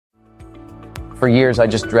For years, I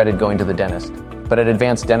just dreaded going to the dentist. But at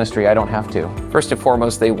Advanced Dentistry, I don't have to. First and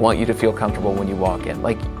foremost, they want you to feel comfortable when you walk in.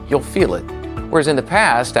 Like, you'll feel it. Whereas in the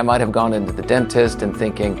past, I might have gone into the dentist and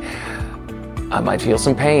thinking, I might feel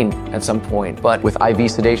some pain at some point. But with IV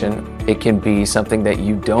sedation, it can be something that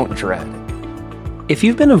you don't dread. If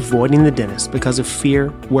you've been avoiding the dentist because of fear,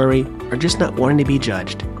 worry, or just not wanting to be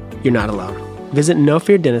judged, you're not alone. Visit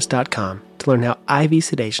nofeardentist.com to learn how IV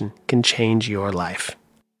sedation can change your life.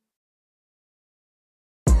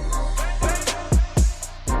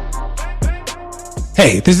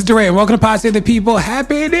 Hey, this is DeRay, and welcome to Pod Save the People.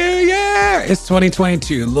 Happy New Year! It's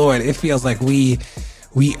 2022. Lord, it feels like we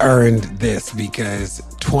earned this because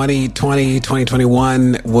 2020,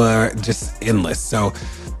 2021 were just endless. So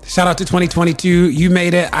shout out to 2022. You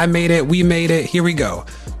made it. I made it. We made it. Here we go.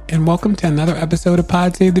 And welcome to another episode of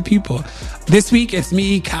Pod Save the People. This week, it's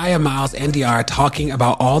me, Kaya, Miles, and DR talking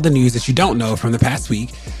about all the news that you don't know from the past week.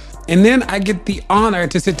 And then I get the honor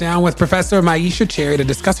to sit down with Professor Myisha Cherry to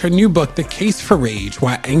discuss her new book, The Case for Rage,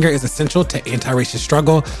 Why Anger is Essential to Anti-Racist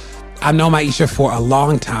Struggle. I've known Myisha for a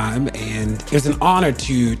long time, and it was an honor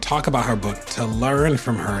to talk about her book, to learn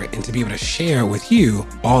from her, and to be able to share with you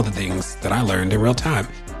all the things that I learned in real time.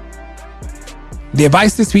 The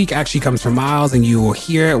advice this week actually comes from Miles, and you will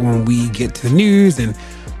hear it when we get to the news, and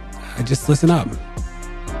just listen up.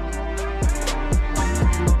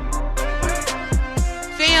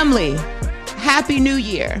 Family, Happy New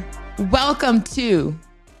Year. Welcome to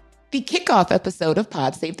the kickoff episode of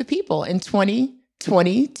Pod Save the People in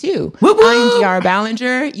 2022. Woo-woo! I'm DR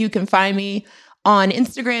Ballinger. You can find me on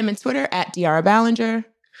Instagram and Twitter at DR Ballinger.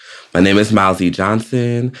 My name is Miles E.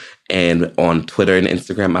 Johnson, and on Twitter and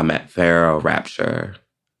Instagram, I'm at Pharaoh Rapture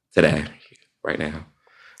today, right now.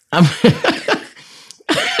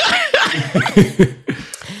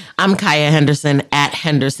 I'm Kaya Henderson at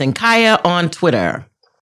Henderson Kaya on Twitter.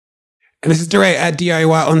 And this is DeRay at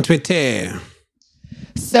DIY on Twitter.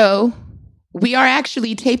 So we are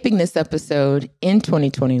actually taping this episode in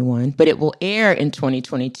 2021, but it will air in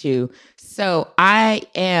 2022. So I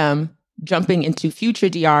am jumping into future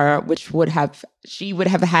DR, she would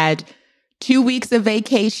have had 2 weeks of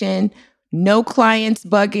vacation, no clients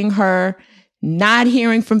bugging her, not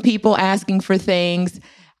hearing from people asking for things.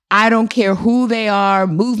 I don't care who they are,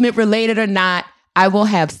 movement related or not. I will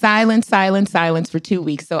have silence for 2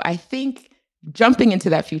 weeks. So I think jumping into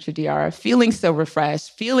that future DR, feeling so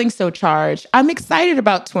refreshed, feeling so charged. I'm excited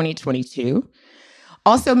about 2022.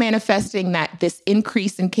 Also manifesting that this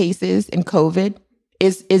increase in cases in COVID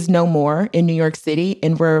is no more in New York City,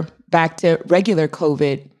 and we're back to regular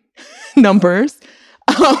COVID numbers.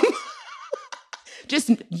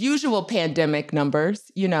 Just usual pandemic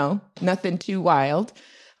numbers, nothing too wild.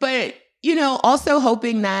 But, also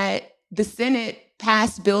hoping that the Senate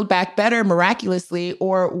passed Build Back Better miraculously,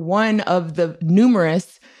 or one of the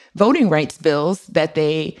numerous voting rights bills that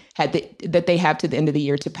they have to the end of the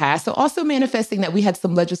year to pass. So also manifesting that we had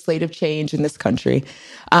some legislative change in this country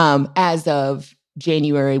as of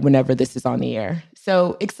January, whenever this is on the air.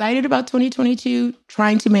 So excited about 2022,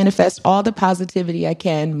 trying to manifest all the positivity I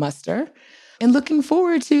can muster, and looking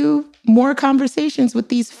forward to more conversations with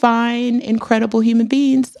these fine, incredible human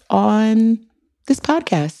beings on this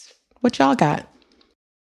podcast. What y'all got?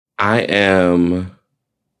 You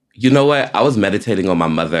know what? I was meditating on my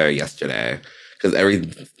mother yesterday, because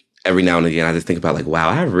every now and again, I just think about wow,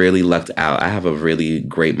 I really lucked out. I have a really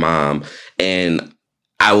great mom. And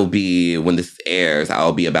when this airs,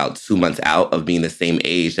 I'll be about 2 months out of being the same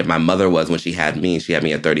age that my mother was when she had me. She had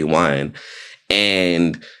me at 31.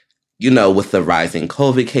 And, with the rising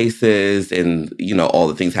COVID cases and, all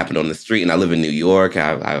the things happened on the street, and I live in New York,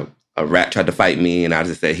 a rat tried to fight me, and I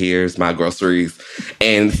just said, here's my groceries.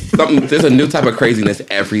 And there's a new type of craziness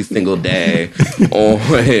every single day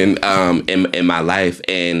in my life.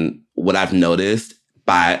 And what I've noticed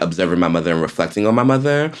by observing my mother and reflecting on my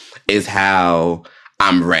mother is how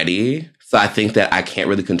I'm ready. So I think that I can't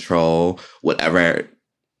really control whatever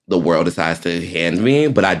the world decides to hand me,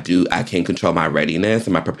 but I can control my readiness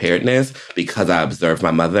and my preparedness because I observe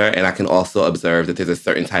my mother. And I can also observe that there's a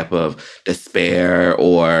certain type of despair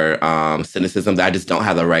or cynicism that I just don't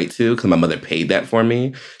have the right to, because my mother paid that for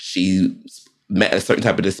me. She met a certain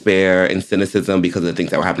type of despair and cynicism because of the things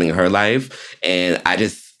that were happening in her life. And I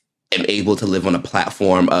just am able to live on a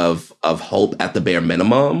platform of hope at the bare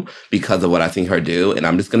minimum because of what I've seen her do. And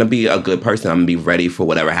I'm just going to be a good person. I'm going to be ready for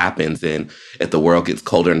whatever happens. And if the world gets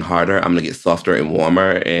colder and harder, I'm going to get softer and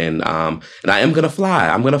warmer. And I am going to fly.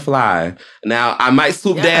 I'm going to fly. Now, I might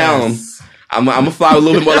swoop down. I'm going to fly a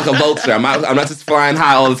little bit more like a vulture. I'm not just flying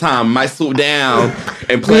high all the time. I might swoop down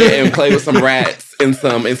and play with some rats and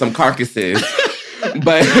some carcasses.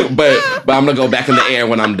 but I'm gonna go back in the air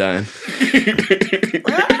when I'm done.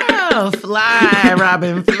 Oh, fly,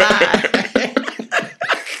 Robin, fly.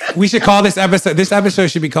 We should call this episode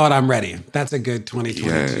should be called I'm Ready. That's a good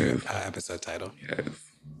 2022 episode title. Yes.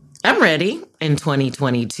 I'm ready in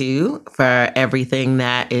 2022 for everything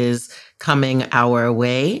that is coming our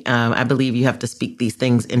way. I believe you have to speak these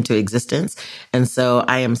things into existence. And so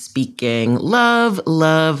I am speaking love,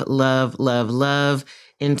 love, love, love, love.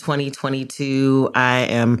 In 2022, I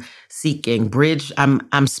am seeking bridge.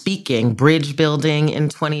 I'm speaking bridge building in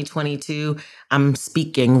 2022. I'm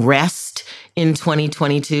speaking rest in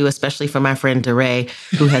 2022, especially for my friend DeRay,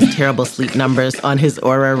 who has terrible sleep numbers on his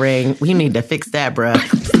Oura ring. We need to fix that, bruh.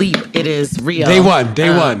 Sleep, it is real. Day one.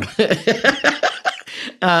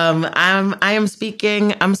 I'm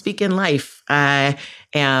speaking life. I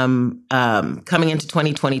am coming into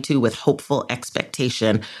 2022 with hopeful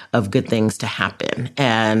expectation of good things to happen.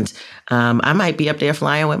 And I might be up there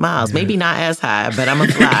flying with Miles. Maybe not as high, but I'm a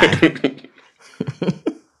fly.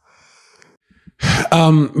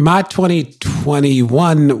 My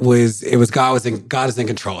 2021 was God is in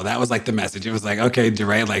control. That was like the message. It was like, okay,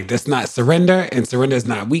 DeRay, like this not surrender, and surrender is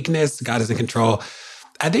not weakness. God is in control.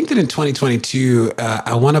 I think that in 2022,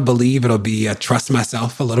 I want to believe it'll be trust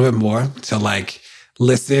myself a little bit more, to like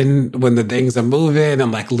listen when the things are moving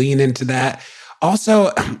and like lean into that.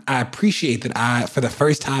 Also, I appreciate that I, for the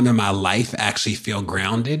first time in my life, actually feel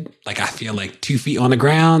grounded. Like I feel like 2 feet on the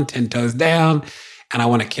ground, 10 toes down. And I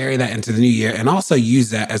want to carry that into the new year and also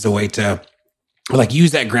use that as a way to like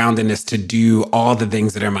use that groundedness to do all the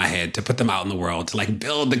things that are in my head, to put them out in the world, to like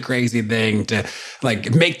build the crazy thing, to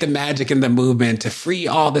like make the magic in the movement, to free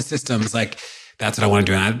all the systems. Like that's what I want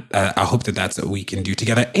to do. And I hope that that's what we can do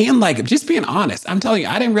together. And like just being honest. I'm telling you,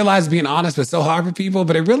 I didn't realize being honest was so hard for people,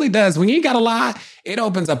 but it really does. When you ain't got to lie, it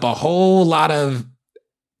opens up a whole lot of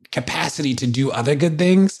capacity to do other good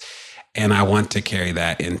things. And I want to carry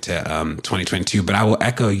that into 2022. But I will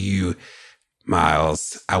echo you,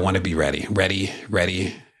 Miles. I want to be ready in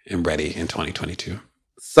 2022.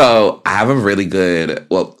 So I have a really good,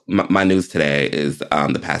 my news today is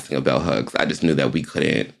the passing of Bell Hooks. I just knew that we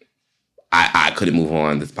couldn't, I couldn't move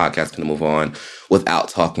on. This podcast couldn't move on without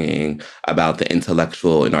talking about the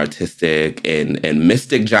intellectual and artistic and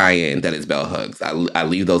mystic giant that is Bell Hooks. I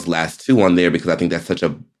leave those last two on there because I think that's such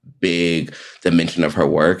a big dimension of her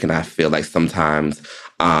work. And I feel like sometimes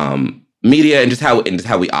media and just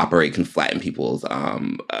how we operate can flatten people's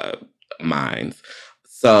minds.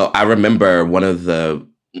 So I remember one of the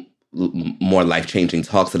more life-changing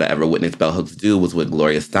talks that I ever witnessed Bell Hooks do was with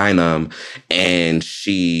Gloria Steinem. And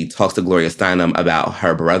she talks to Gloria Steinem about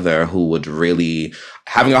her brother who was really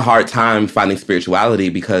having a hard time finding spirituality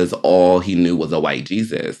because all he knew was a white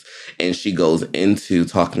Jesus. And she goes into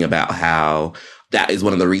talking about how that is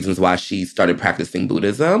one of the reasons why she started practicing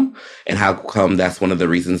Buddhism, and how come that's one of the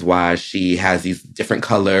reasons why she has these different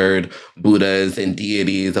colored Buddhas and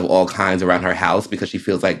deities of all kinds around her house, because she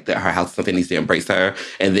feels like that her house is something that needs to embrace her.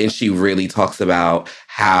 And then she really talks about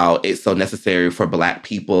how it's so necessary for Black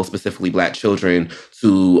people, specifically Black children,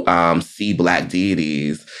 to see Black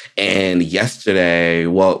deities. And yesterday,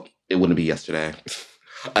 well, it wouldn't be yesterday,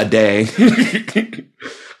 a day,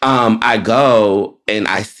 I go and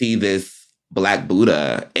I see this Black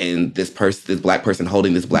Buddha, and this Black person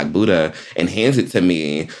holding this Black Buddha and hands it to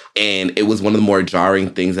me. And it was one of the more jarring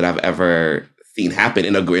things that I've ever seen happen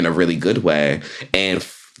in a really good way. And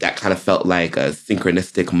that kind of felt like a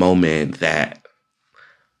synchronistic moment that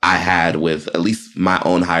I had with at least my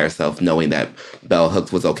own higher self, knowing that Bell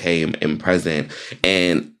Hooks was okay and present.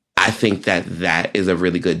 And I think that is a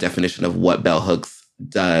really good definition of what Bell Hooks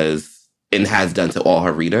does and has done to all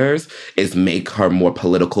her readers, is make her more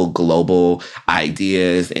political, global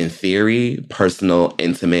ideas and theory personal,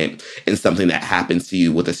 intimate, and something that happens to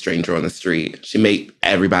you with a stranger on the street. She made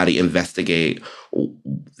everybody investigate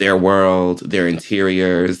their world, their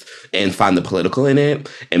interiors, and find the political in it,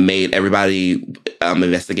 and made everybody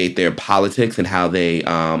investigate their politics and how they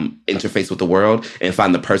interface with the world, and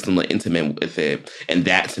find the personal and intimate with it. And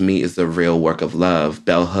that, to me, is the real work of love.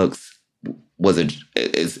 Bell Hooks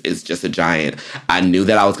is just a giant. I knew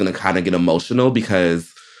that I was going to kind of get emotional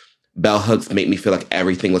because Bell Hooks made me feel like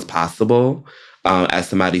everything was possible. As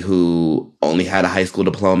somebody who only had a high school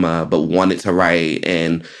diploma but wanted to write,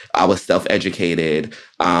 and I was self-educated,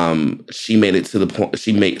 she made it to the point.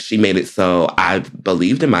 She made it so I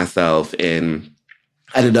believed in myself, and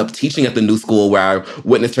I ended up teaching at the new school where I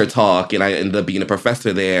witnessed her talk, and I ended up being a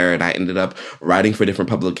professor there, and I ended up writing for different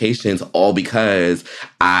publications, all because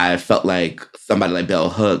I felt like somebody like Bell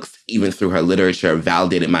Hooks, even through her literature,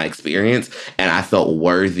 validated my experience, and I felt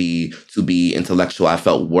worthy to be intellectual. I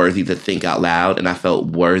felt worthy to think out loud, and I felt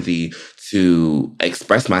worthy to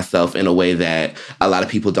express myself in a way that a lot of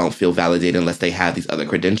people don't feel validated unless they have these other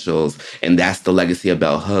credentials. And that's the legacy of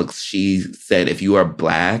Bell Hooks. She said, if you are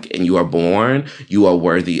Black and you are born, you are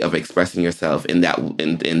worthy of expressing yourself. And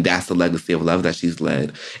that's the legacy of love that she's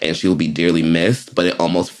led. And she will be dearly missed, but it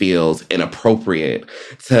almost feels inappropriate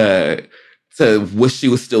to wish she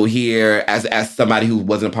was still here as somebody who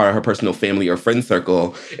wasn't a part of her personal family or friend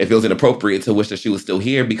circle. It feels inappropriate to wish that she was still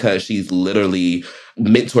here because she's literally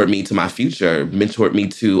mentored me to my future, mentored me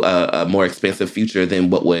to a more expansive future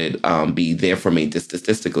than what would be there for me just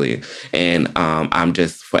statistically. And I'm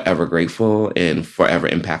just forever grateful and forever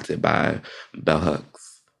impacted by Bell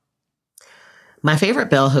Hooks. My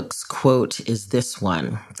favorite Bell Hooks quote is this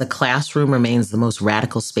one: "The classroom remains the most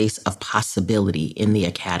radical space of possibility in the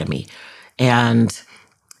academy." And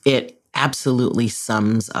it absolutely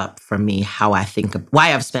sums up for me how I think of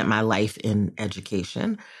why I've spent my life in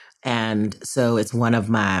education. And so it's one of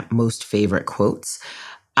my most favorite quotes.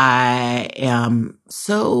 I am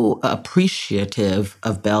so appreciative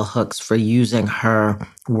of Bell Hooks for using her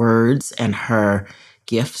words and her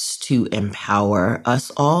gifts to empower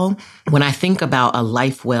us all. When I think about a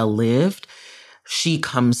life well lived, she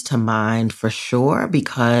comes to mind for sure,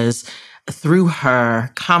 because through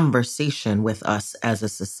her conversation with us as a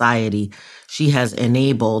society, she has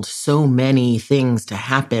enabled so many things to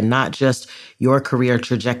happen, not just your career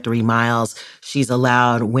trajectory, Miles. She's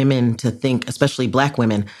allowed women to think, especially Black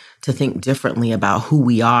women, to think differently about who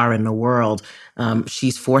we are in the world.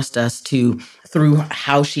 She's forced us to, through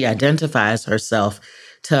how she identifies herself,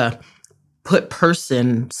 to put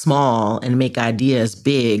person small and make ideas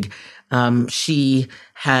big. She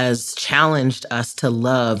has challenged us to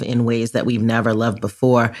love in ways that we've never loved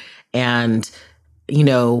before. And, you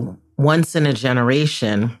know, once in a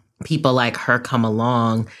generation, people like her come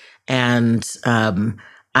along. And I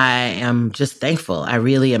am just thankful. I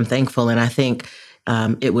really am thankful. And I think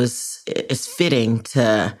it's fitting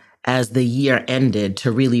to, as the year ended,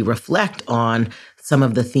 to really reflect on some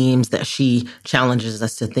of the themes that she challenges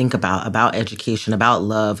us to think about education, about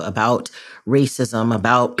love, about racism,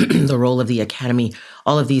 about the role of the academy,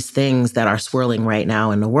 all of these things that are swirling right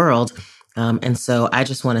now in the world. And so I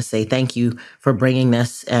just want to say thank you for bringing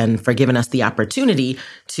this and for giving us the opportunity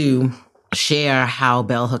to share how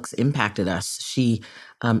Bell Hooks impacted us. She,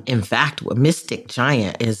 in fact, a mystic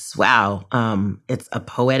giant is, wow, it's a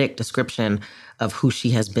poetic description of who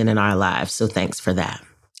she has been in our lives. So thanks for that.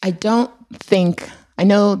 I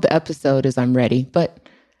know the episode is I'm ready, but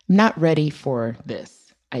I'm not ready for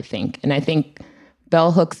this, I think. And I think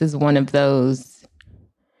Bell Hooks is one of those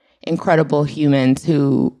incredible humans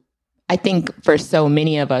who, I think for so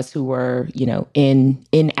many of us who were, you know, in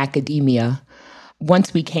academia,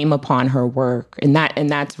 once we came upon her work, and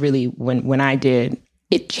that's really when I did,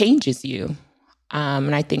 it changes you.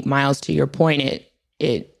 And I think, Miles, to your point,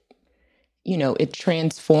 it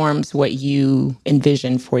transforms what you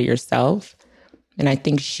envision for yourself. And I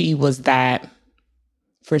think she was that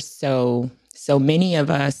for so many of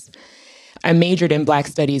us. I majored in Black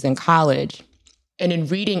Studies in college, and in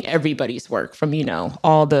reading everybody's work from, you know,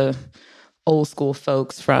 all the old school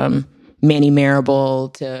folks from Manny Marable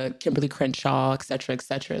to Kimberly Crenshaw, et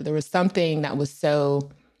cetera, there was something that was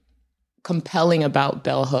so compelling about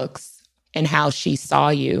Bell Hooks and how she saw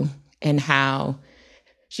you and how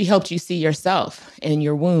she helped you see yourself and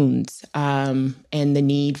your wounds, and the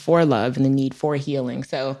need for love and the need for healing.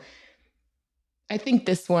 So I think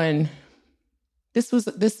this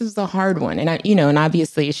is a hard one. And and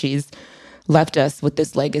obviously she's left us with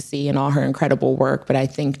this legacy and all her incredible work. But I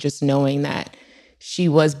think just knowing that she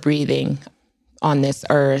was breathing on this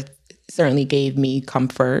earth certainly gave me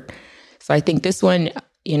comfort. So I think this one,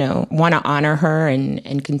 want to honor her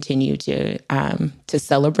and continue to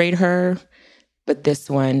celebrate her. But this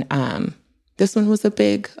one was a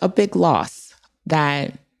big loss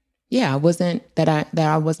that I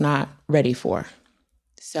was not ready for.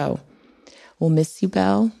 So we'll miss you,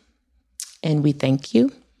 Belle, and we thank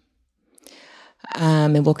you.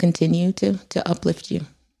 And we'll continue to uplift you.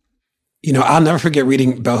 I'll never forget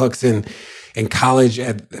reading Bell Hooks in college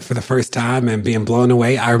for the first time and being blown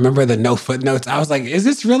away. I remember the no footnotes. I was like, is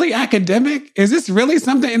this really academic? Is this really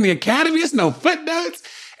something in the academy? It's no footnotes?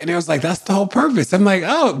 And it was like, that's the whole purpose. I'm like,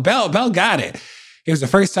 oh, Bell got it. It was the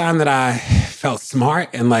first time that I felt smart.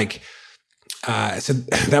 And so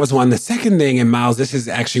that was one. The second thing, and Miles, this is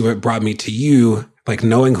actually what brought me to you. like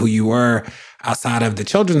knowing who you were outside of the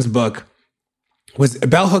children's book, was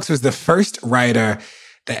Bell Hooks was the first writer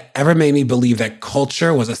that ever made me believe that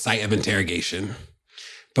culture was a site of interrogation.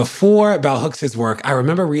 Before Bell Hooks' work, I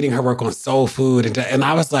remember reading her work on soul food, and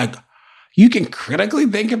I was like, you can critically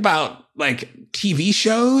think about like TV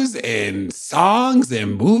shows and songs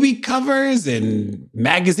and movie covers and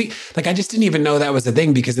magazine. Like, I just didn't even know that was a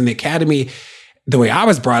thing, because in the academy, the way I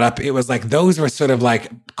was brought up, it was like those were sort of like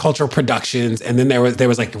cultural productions, and then there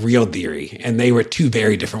was like real theory, and they were two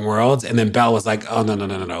very different worlds. And then Bell was like, oh,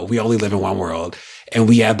 no. We only live in one world, and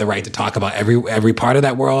we have the right to talk about every part of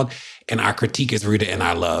that world, and our critique is rooted in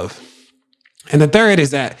our love. And the third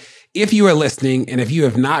is that if you are listening, and if you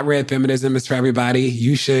have not read Feminism is for Everybody,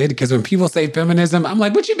 you should, because when people say feminism, I'm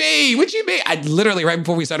like, what you mean? What you mean? I literally, right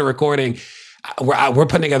before we started recording, we're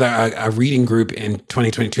putting together a reading group in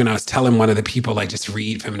 2022, and I was telling one of the people, like, just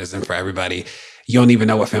read Feminism for Everybody. You don't even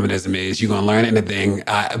know what feminism is. You're going to learn anything.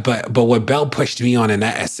 But what Bell pushed me on in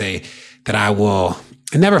that essay that I will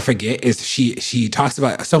never forget is she talks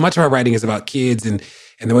about, so much of her writing is about kids and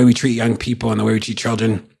the way we treat young people and the way we treat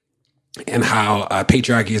children, and how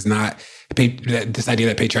patriarchy is not, this idea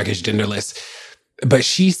that patriarchy is genderless. But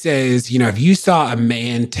she says, if you saw a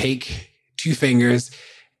man take two fingers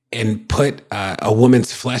and put a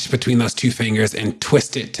woman's flesh between those two fingers and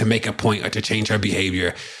twist it to make a point or to change her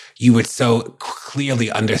behavior, you would so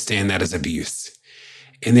clearly understand that as abuse.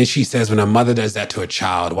 And then she says, when a mother does that to a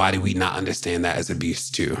child, why do we not understand that as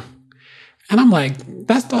abuse too? And I'm like,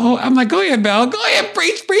 I'm like, go ahead, Belle, go ahead,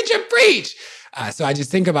 preach. So I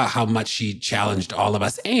just think about how much she challenged all of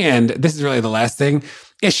us. And this is really the last thing.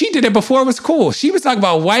 And she did it before it was cool. She was talking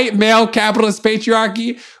about white male capitalist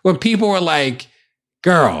patriarchy when people were like,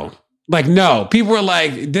 girl, like, no. People were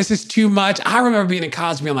like, this is too much. I remember being in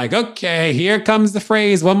college being like, okay, here comes the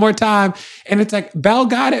phrase one more time. And it's like, Bell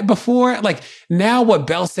got it before. Like, now what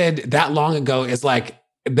Bell said that long ago is like,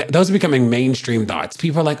 those are becoming mainstream thoughts.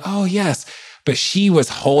 People are like, oh, yes. But she was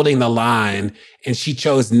holding the line, and she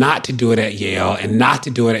chose not to do it at Yale and not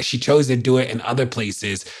to do it. She chose to do it in other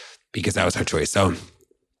places because that was her choice. So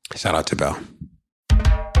shout out to Bell.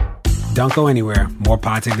 Don't go anywhere. More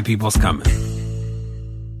Pod Save the People's coming.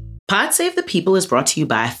 Pod Save the People is brought to you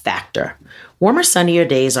by Factor. Warmer, sunnier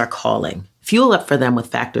days are calling. Fuel up for them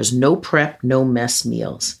with Factor's no prep, no mess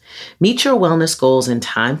meals. Meet your wellness goals in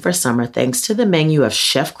time for summer thanks to the menu of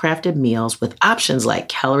chef-crafted meals with options like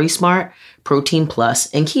Calorie Smart, Protein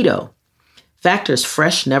Plus, and Keto. Factor's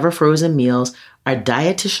fresh, never frozen meals are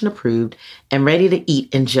dietitian approved and ready to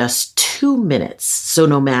eat in just 2 minutes. So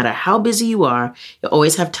no matter how busy you are, you'll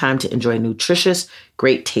always have time to enjoy nutritious,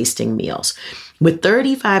 great tasting meals. With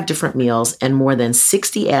 35 different meals and more than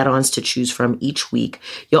 60 add-ons to choose from each week,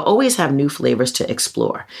 you'll always have new flavors to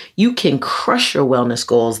explore. You can crush your wellness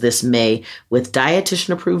goals this May with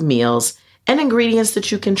dietitian-approved meals and ingredients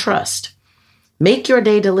that you can trust. Make your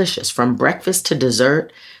day delicious from breakfast to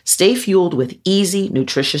dessert. Stay fueled with easy,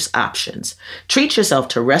 nutritious options. Treat yourself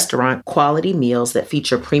to restaurant-quality meals that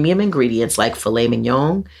feature premium ingredients like filet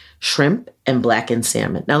mignon, shrimp, and blackened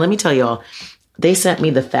salmon. Now, let me tell y'all, they sent me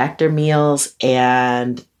the Factor meals,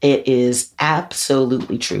 and it is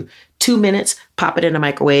absolutely true. 2 minutes, pop it in a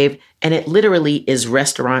microwave, and it literally is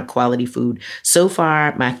restaurant quality food. So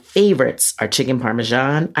far, my favorites are chicken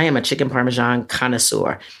parmesan. I am a chicken parmesan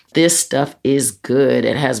connoisseur. This stuff is good.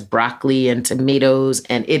 It has broccoli and tomatoes,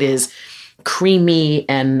 and it is creamy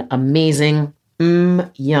and amazing.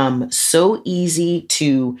 Yum. So easy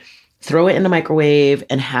to throw it in the microwave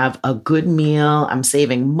and have a good meal. I'm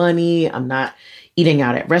saving money. I'm not eating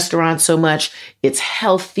out at restaurants so much. It's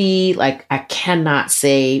healthy. Like, I cannot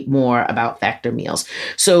say more about Factor meals.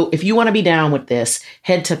 So if you want to be down with this,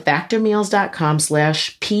 head to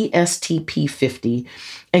factormeals.com/PSTP50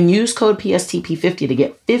 and use code PSTP50 to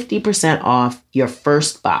get 50% off your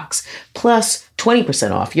first box, plus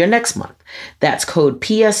 20% off your next month. That's code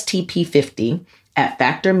PSTP50 at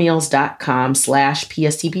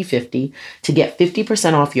factormeals.com/PSTP50 to get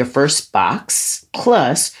 50% off your first box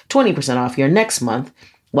plus 20% off your next month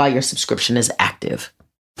while your subscription is active.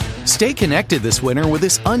 Stay connected this winter with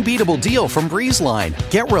this unbeatable deal from BreezeLine.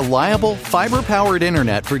 Get reliable, fiber-powered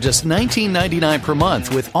internet for just $19.99 per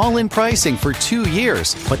month with all-in pricing for 2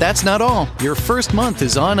 years. But that's not all. Your first month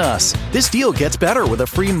is on us. This deal gets better with a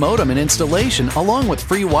free modem and installation along with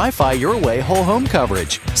free Wi-Fi your way whole home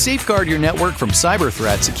coverage. Safeguard your network from cyber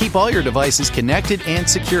threats and keep all your devices connected and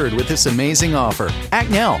secured with this amazing offer.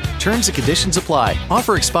 Act now. Terms and conditions apply.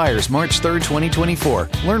 Offer expires March 3rd, 2024.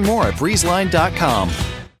 Learn more at breezeline.com.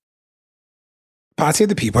 Pod Save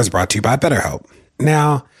the People is brought to you by BetterHelp.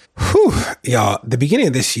 Now, y'all, the beginning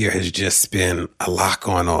of this year has just been a lot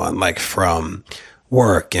going on, like from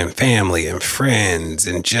work and family and friends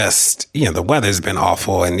and just, the weather's been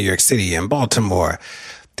awful in New York City and Baltimore.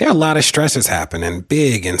 There are a lot of stressors happening,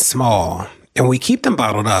 big and small. And when we keep them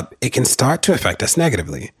bottled up, it can start to affect us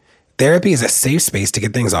negatively. Therapy is a safe space to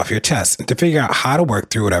get things off your chest and to figure out how to work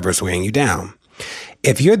through whatever's weighing you down.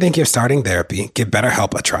 If you're thinking of starting therapy, give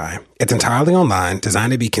BetterHelp a try. It's entirely online,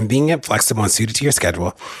 designed to be convenient, flexible, and suited to your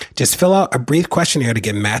schedule. Just fill out a brief questionnaire to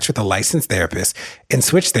get matched with a licensed therapist and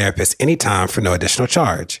switch therapists anytime for no additional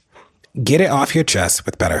charge. Get it off your chest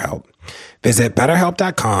with BetterHelp. Visit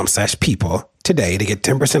BetterHelp.com/people today to get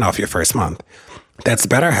 10% off your first month. That's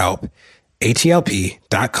BetterHelp,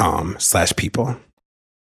 HELP.com/people.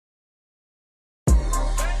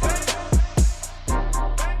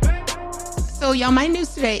 So y'all, my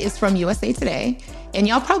news today is from USA Today, and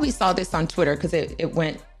y'all probably saw this on Twitter because it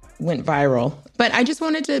went viral. But I just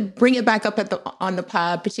wanted to bring it back up on the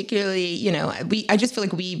pod, particularly, I just feel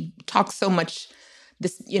like we talked so much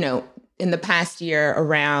this, in the past year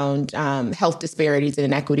around health disparities and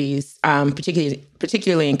inequities,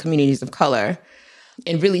 particularly in communities of color,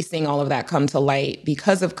 and really seeing all of that come to light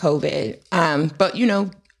because of COVID. But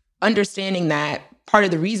understanding that part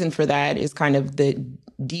of the reason for that is kind of the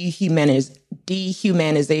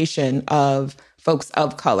dehumanization of folks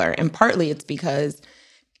of color. And partly it's because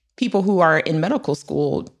people who are in medical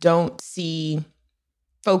school don't see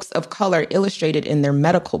folks of color illustrated in their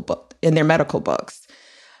medical books.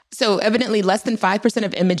 So evidently less than 5%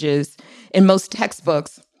 of images in most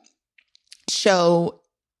textbooks show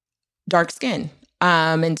dark skin.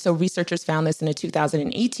 And so researchers found this in a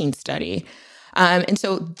 2018 study. And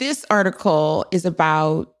so this article is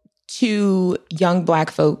about 2 young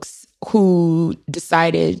Black folks who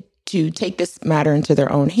decided to take this matter into their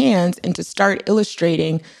own hands and to start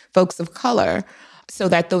illustrating folks of color so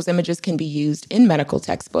that those images can be used in medical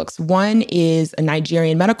textbooks. One is a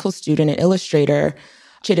Nigerian medical student and illustrator,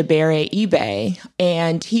 Chidebere Ibe,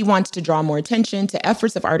 and he wants to draw more attention to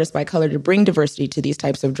efforts of artists by color to bring diversity to these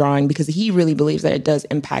types of drawing because he really believes that it does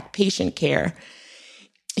impact patient care.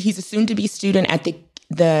 He's a soon-to-be student at the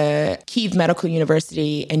Kyiv Medical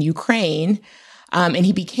University in Ukraine, and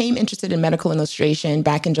he became interested in medical illustration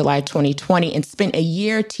back in July 2020 and spent a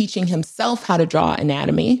year teaching himself how to draw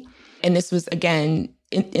anatomy. And this was, again,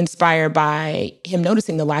 inspired by him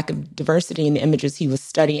noticing the lack of diversity in the images he was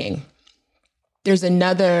studying. There's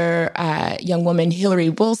another young woman, Hillary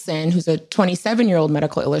Wilson, who's a 27-year-old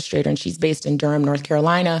medical illustrator, and she's based in Durham, North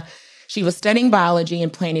Carolina. She was studying biology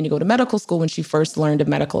and planning to go to medical school when she first learned of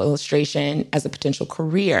medical illustration as a potential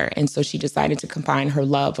career. And so she decided to combine her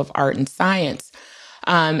love of art and science.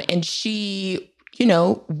 And she,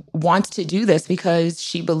 wants to do this because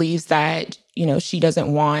she believes that, she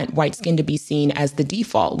doesn't want white skin to be seen as the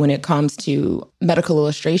default when it comes to medical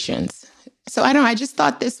illustrations. So I just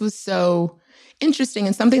thought this was so interesting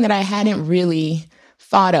and something that I hadn't really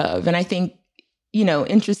thought of. And I think, will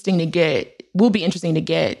be interesting to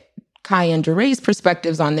get Kaya and Duray's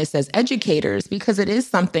perspectives on this as educators, because it is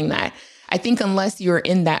something that I think unless you're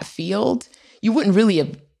in that field, you wouldn't really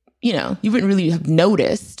have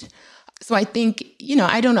noticed. So I think,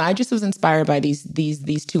 I don't know. I just was inspired by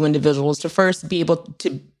these 2 individuals to first be able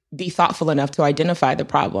to be thoughtful enough to identify the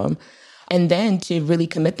problem and then to really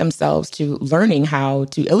commit themselves to learning how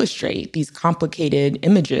to illustrate these complicated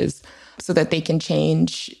images so that they can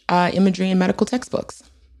change imagery in medical textbooks.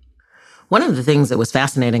 One of the things that was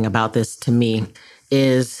fascinating about this to me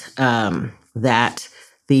is that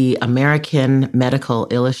the American Medical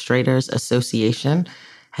Illustrators Association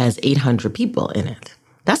has 800 people in it.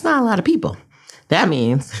 That's not a lot of people. That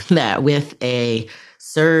means that with a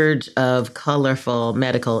surge of colorful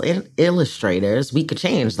medical illustrators, we could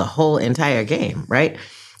change the whole entire game, right?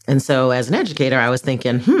 And so as an educator, I was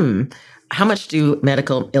thinking, how much do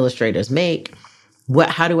medical illustrators make?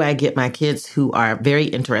 How do I get my kids who are very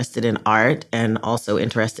interested in art and also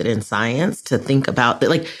interested in science to think about that?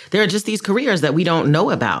 Like, there are just these careers that we don't know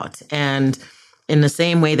about. And in the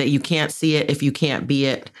same way that you can't see it if you can't be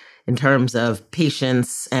it in terms of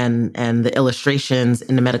patients and the illustrations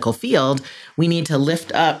in the medical field, we need to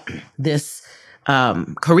lift up this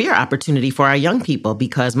career opportunity for our young people,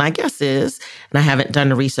 because my guess is, and I haven't done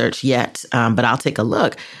the research yet, but I'll take a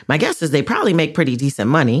look. My guess is they probably make pretty decent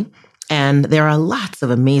money. And there are lots of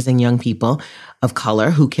amazing young people of color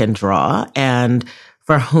who can draw and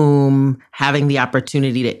for whom having the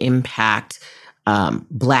opportunity to impact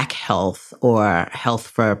Black health or health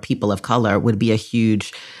for people of color would be a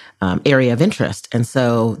huge area of interest. And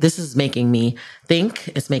so this is making me think,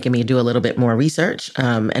 it's making me do a little bit more research,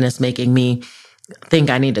 and it's making me think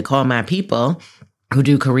I need to call my people who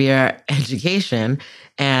do career education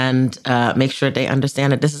and make sure they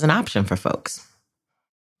understand that this is an option for folks.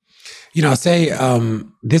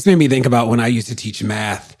 This made me think about when I used to teach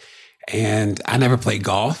math, and I never played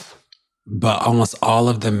golf, but almost all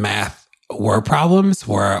of the math problems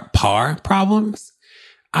were par problems.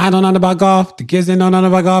 I don't know nothing about golf. The kids didn't know nothing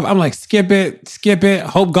about golf. I'm like, skip it.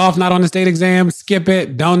 Hope golf not on the state exam. Skip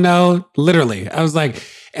it. Don't know. Literally. I was like,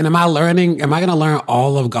 and am I going to learn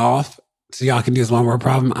all of golf so y'all can do this one word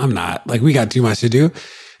problem? I'm not. Like, we got too much to do.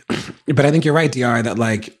 But I think you're right, DR, that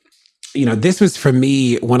like, this was for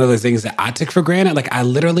me one of those things that I took for granted. Like, I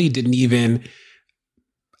literally didn't even,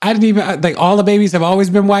 like, all the babies have always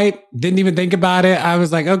been white. Didn't even think about it. I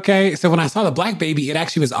was like, okay. So when I saw the black baby, it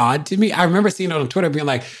actually was odd to me. I remember seeing it on Twitter being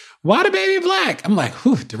like, why the baby black? I'm like,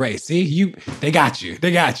 whew, DeRay, see, they got you,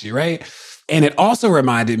 right? And it also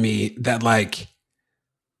reminded me that like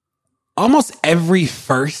almost every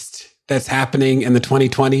first that's happening in the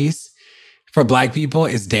 2020s for black people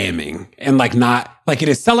is damning. And like not, like it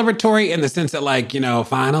is celebratory in the sense that like,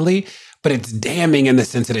 finally, but it's damning in the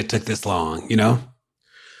sense that it took this long,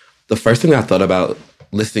 The first thing I thought about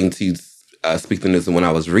listening to you speak to this and when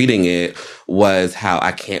I was reading it was how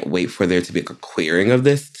I can't wait for there to be a queering of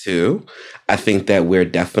this too. I think that we're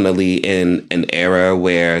definitely in an era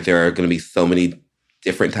where there are going to be so many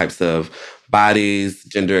different types of bodies,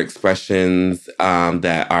 gender expressions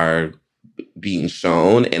that are being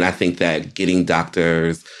shown. And I think that getting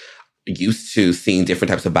doctors used to seeing different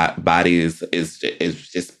types of bodies is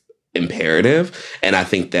just imperative. And I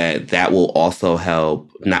think that will also help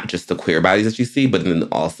not just the queer bodies that you see, but then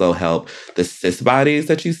also help the cis bodies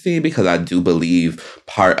that you see, because I do believe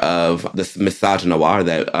part of this misogynoir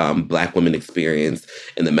that Black women experience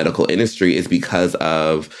in the medical industry is because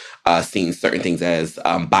of seeing certain things as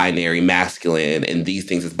binary masculine and these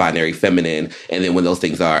things as binary feminine. And then when those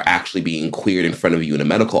things are actually being queered in front of you in a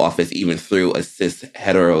medical office, even through a cis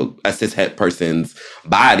het person's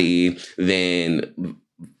body, then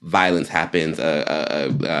violence happens,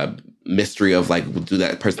 a mystery of like, does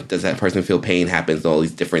that person feel pain happens? All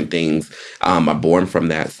these different things are born from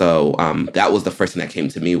that. So that was the first thing that came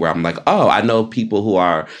to me, where I'm like, oh, I know people who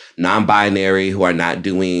are non-binary, who are not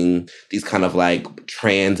doing these kind of like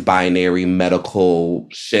trans-binary medical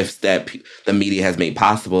shifts that the media has made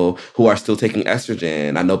possible, who are still taking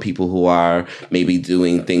estrogen. I know people who are maybe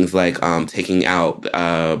doing things like taking out,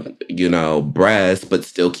 breasts, but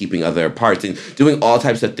still keeping other parts and doing all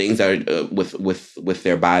types of things that are with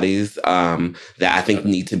their bodies that I think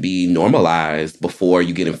need to be normalized before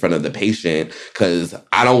you get in front of the patient. Because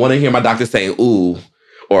I don't want to hear my doctor saying, ooh,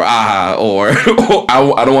 or or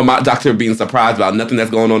I don't want my doctor being surprised about nothing that's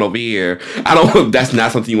going on over here. That's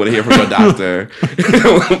not something you want to hear from your doctor.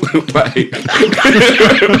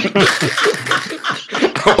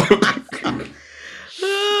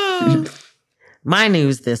 My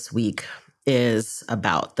news this week is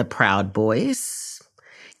about the Proud Boys.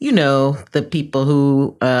 The people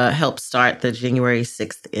who helped start the January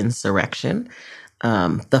 6th insurrection,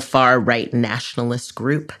 the far-right nationalist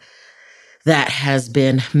group that has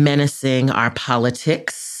been menacing our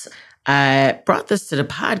politics. I brought this to the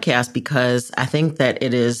podcast because I think that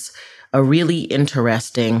it is a really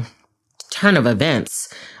interesting turn of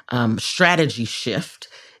events. Strategy shift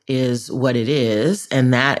is what it is.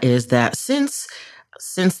 And that is that since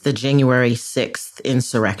the January 6th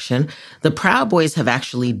insurrection, the Proud Boys have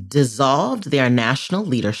actually dissolved their national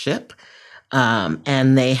leadership,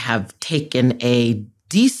 and they have taken a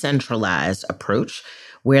decentralized approach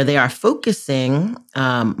where they are focusing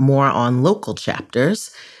more on local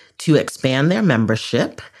chapters to expand their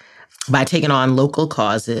membership. By taking on local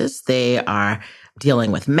causes, they are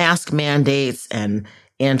dealing with mask mandates and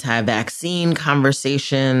anti-vaccine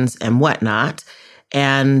conversations and whatnot.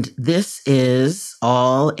 And this is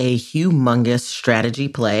all a humongous strategy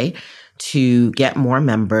play to get more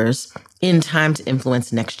members in time to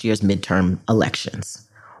influence next year's midterm elections.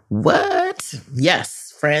 What? Yes.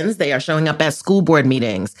 Friends, they are showing up at school board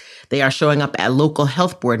meetings. They are showing up at local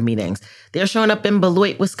health board meetings. They're showing up in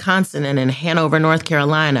Beloit, Wisconsin, and in Hanover, North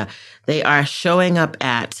Carolina. They are showing up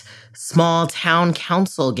at small town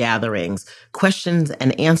council gatherings, questions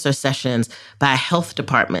and answer sessions by health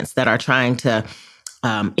departments that are trying to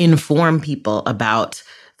inform people about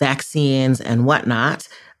vaccines and whatnot.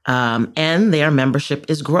 And their membership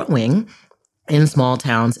is growing in small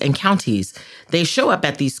towns and counties. They show up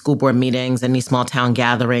at these school board meetings and these small town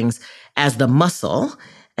gatherings as the muscle,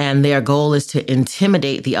 and their goal is to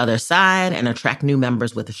intimidate the other side and attract new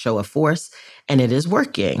members with a show of force, and it is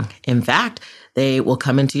working. In fact, they will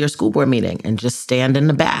come into your school board meeting and just stand in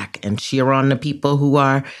the back and cheer on the people who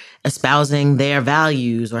are espousing their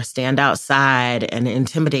values, or stand outside and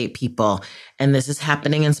intimidate people. And this is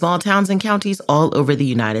happening in small towns and counties all over the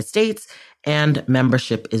United States. and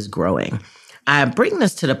membership is growing. I bring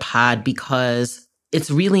this to the pod because it's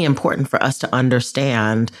really important for us to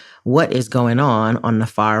understand what is going on the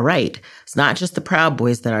far right. It's not just the Proud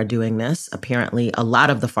Boys that are doing this. Apparently, a lot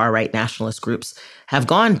of the far right nationalist groups have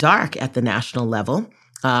gone dark at the national level,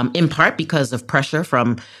 in part because of pressure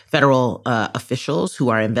from federal officials who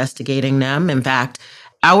are investigating them. In fact,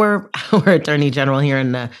 our Attorney General here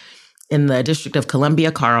in the District of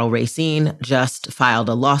Columbia, Karl Racine, just filed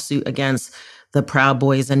a lawsuit against the Proud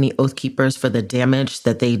Boys and the Oath Keepers for the damage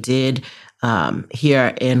that they did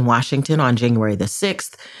here in Washington on January the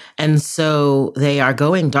 6th. And so they are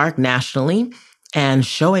going dark nationally and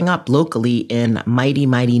showing up locally in mighty,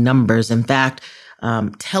 mighty numbers. In fact,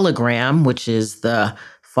 Telegram, which is the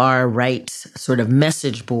far right sort of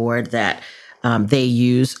message board that they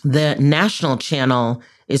use, the national channel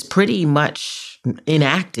is pretty much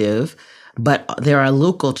inactive, but there are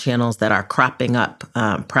local channels that are cropping up,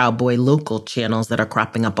 Proud Boy local channels that are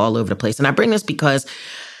cropping up all over the place. And I bring this because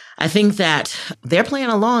I think that they're playing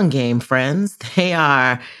a long game, friends. They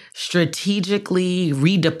are strategically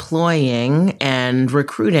redeploying and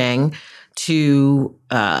recruiting to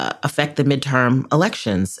affect the midterm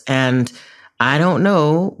elections. And I don't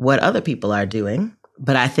know what other people are doing,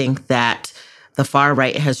 but I think that the far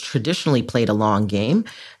right has traditionally played a long game.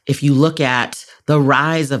 If you look at the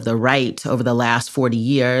rise of the right over the last 40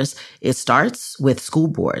 years, it starts with school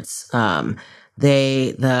boards.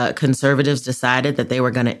 The conservatives decided that they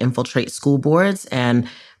were going to infiltrate school boards and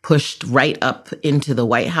pushed right up into the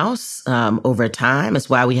White House over time. It's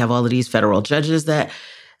why we have all of these federal judges that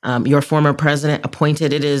your former president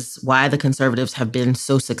appointed. It is why the conservatives have been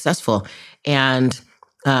so successful. And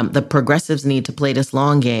the progressives need to play this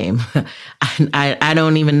long game. I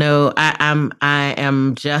don't even know. I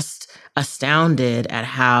am just astounded at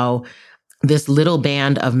how this little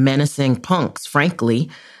band of menacing punks, frankly,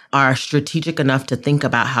 are strategic enough to think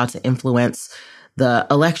about how to influence the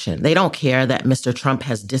election. They don't care that Mr. Trump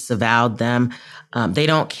has disavowed them. They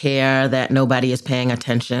don't care that nobody is paying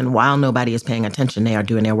attention. While nobody is paying attention, they are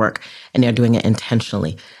doing their work, and they're doing it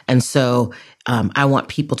intentionally. And so I want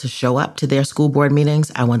people to show up to their school board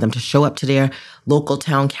meetings. I want them to show up to their local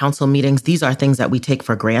town council meetings. These are things that we take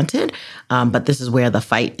for granted, but this is where the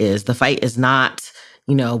fight is. The fight is not,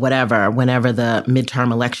 whenever the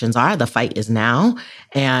midterm elections are, the fight is now.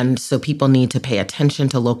 And so people need to pay attention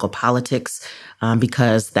to local politics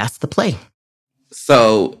because that's the play.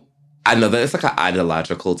 So I know that it's like an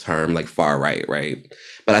ideological term, like far right, right?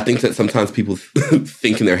 But I think that sometimes people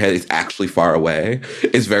think in their head it's actually far away.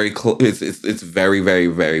 It's very close. It's very, very,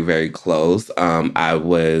 very, very close. I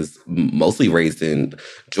was mostly raised in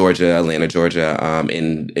Georgia, Atlanta, Georgia,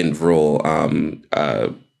 in rural,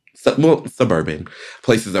 suburban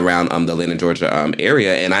places around the Atlanta, Georgia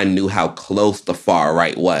area, and I knew how close the far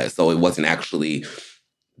right was. So it wasn't actually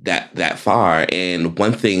that far. And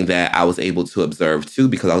one thing that I was able to observe too,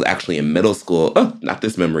 because I was actually in middle school, not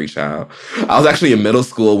this memory child. I was actually in middle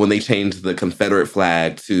school when they changed the Confederate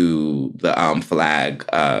flag to the flag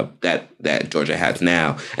that Georgia has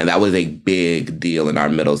now, and that was a big deal in our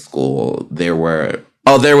middle school. There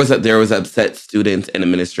was upset students and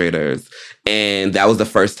administrators, and that was the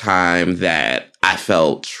first time that I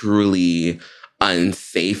felt truly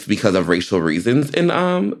unsafe because of racial reasons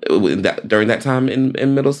during that time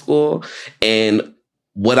in middle school. And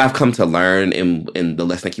what I've come to learn in the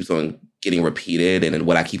lesson that keeps on getting repeated, and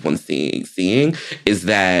what I keep on seeing is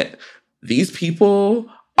that these people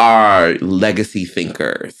are legacy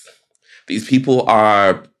thinkers. These people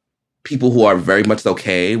are people who are very much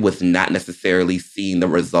okay with not necessarily seeing the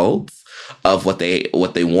results of what they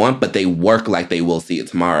want, but they work like they will see it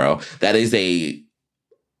tomorrow. That is a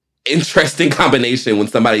interesting combination when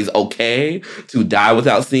somebody's okay to die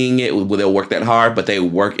without seeing it, when they'll work that hard, but they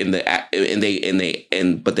work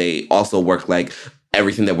but they also work like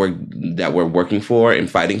everything that we're working for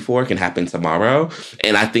and fighting for can happen tomorrow.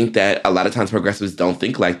 And I think that a lot of times progressives don't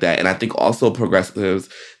think like that. And I think also progressives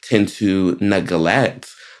tend to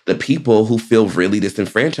neglect the people who feel really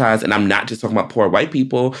disenfranchised. And I'm not just talking about poor white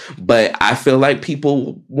people, but I feel like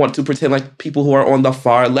people want to pretend like people who are on the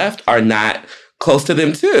far left are not close to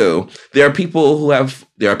them too. There are people who have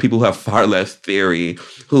far left theory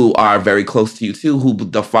who are very close to you too, who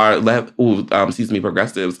the far left,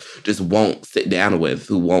 progressives just won't sit down with,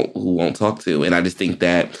 who won't talk to. And I just think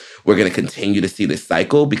that we're going to continue to see this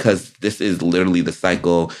cycle, because this is literally the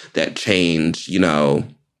cycle that changed,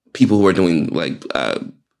 people who are doing like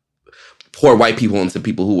poor white people into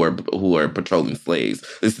people who are patrolling slaves.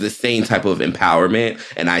 This is the same type of empowerment,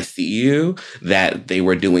 and I see you that they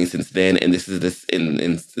were doing since then, and this is the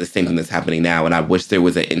same thing that's happening now. And I wish there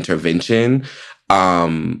was an intervention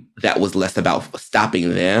that was less about stopping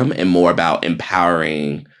them and more about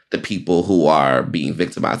empowering the people who are being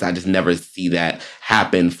victimized. I just never see that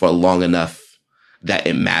happen for long enough that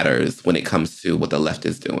it matters when it comes to what the left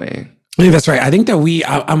is doing. I think that's right. I think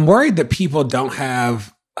that I'm worried that people don't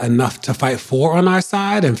have enough to fight for on our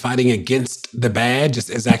side, and fighting against the bad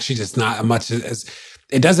is actually just not as much as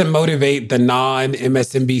it doesn't motivate the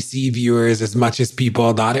non-MSNBC viewers as much as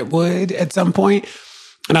people thought it would at some point.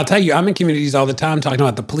 And I'll tell you, I'm in communities all the time talking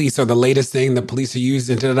about the police or the latest thing the police are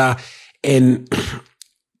using, and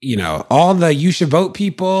you know, all the you should vote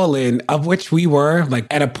people, and of which we were, like,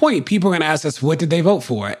 at a point, people are going to ask us, what did they vote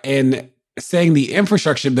for? And saying the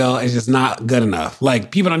infrastructure bill is just not good enough.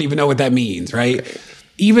 Like, people don't even know what that means, right?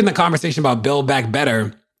 Even the conversation about Build Back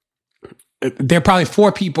Better, there are probably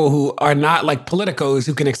 4 people who are not like politicos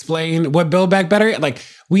who can explain what Build Back Better is. Like,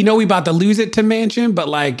 we know we about to lose it to Manchin, but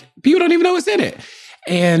like, people don't even know what's in it.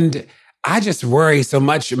 And I just worry so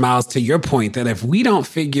much, Miles, to your point, that if we don't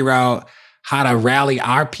figure out how to rally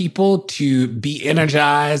our people to be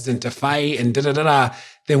energized and to fight and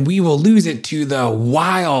then we will lose it to the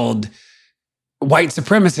wild white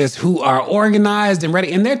supremacists who are organized and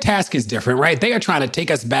ready. And their task is different, right? They are trying to take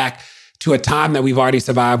us back to a time that we've already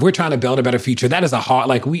survived. We're trying to build a better future. That is a hard,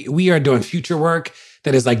 like, we are doing future work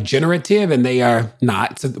that is like generative, and they are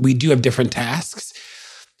not. So we do have different tasks.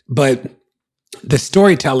 But the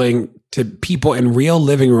storytelling to people in real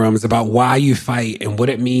living rooms about why you fight and what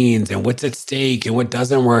it means and what's at stake and what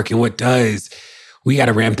doesn't work and what does, we got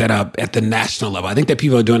to ramp that up at the national level. I think that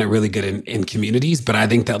people are doing it really good in communities, but I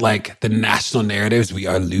think that like the national narratives, we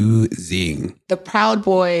are losing. The Proud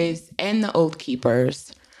Boys and the Oath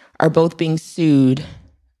Keepers are both being sued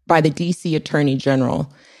by the DC Attorney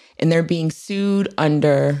General, and they're being sued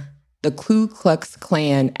under the Ku Klux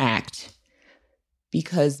Klan Act,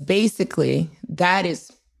 because basically that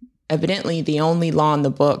is evidently the only law in the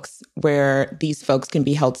books where these folks can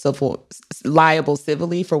be held liable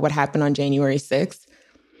civilly for what happened on January 6th.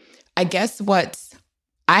 I guess what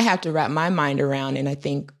I have to wrap my mind around, and I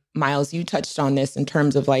think, Miles, you touched on this in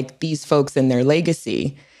terms of like these folks and their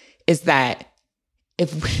legacy, is that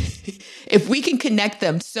if we can connect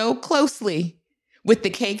them so closely with the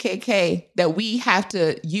KKK that we have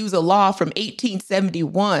to use a law from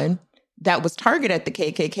 1871 that was targeted at the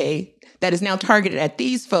KKK that is now targeted at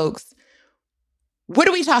these folks. What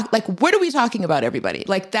are we talking about, everybody?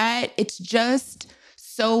 Like that, it's just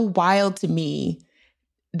so wild to me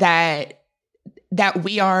that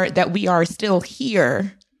we are still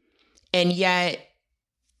here. And yet,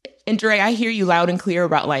 and Dre, I hear you loud and clear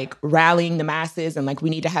about like rallying the masses and like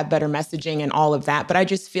we need to have better messaging and all of that. But I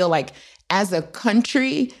just feel like as a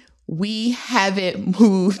country, we haven't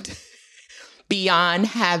moved beyond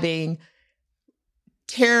having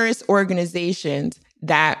terrorist organizations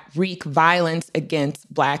that wreak violence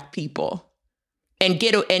against Black people and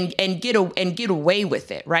get away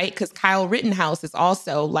with it, right? Because Kyle Rittenhouse is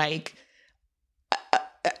also like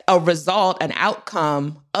a result, an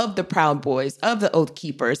outcome of the Proud Boys, of the Oath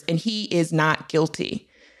Keepers, and he is not guilty.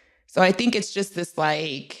 So I think it's just this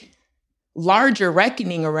like larger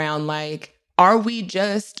reckoning around like, are we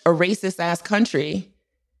just a racist ass country?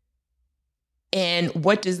 And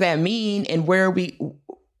what does that mean? And where are we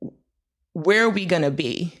going to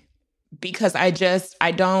be? Because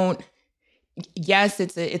yes,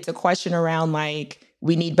 it's a question around like,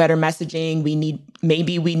 we need better messaging. We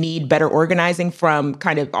need better organizing from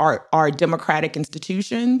kind of our democratic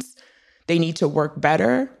institutions. They need to work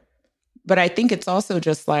better. But I think it's also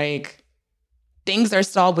just like, things are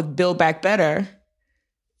stalled with Build Back Better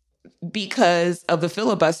because of the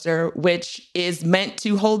filibuster, which is meant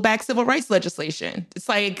to hold back civil rights legislation. It's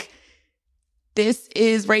like, this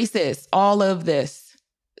is racist, all of this.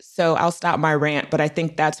 So I'll stop my rant, but I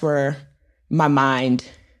think that's where my mind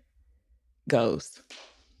goes.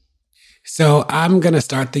 So I'm going to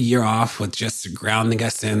start the year off with just grounding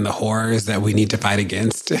us in the horrors that we need to fight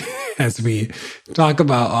against as we talk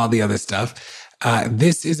about all the other stuff.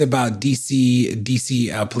 This is about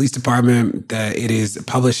DC Police Department. It is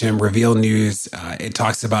published in Reveal News. It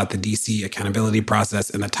talks about the DC accountability process.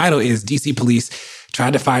 And the title is DC Police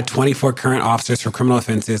Tried to Fire 24 Current Officers for Criminal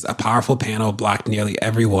Offenses. A powerful panel blocked nearly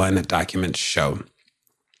everyone, documents show.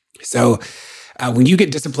 So when you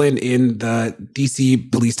get disciplined in the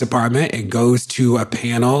DC Police Department, it goes to a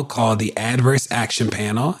panel called the Adverse Action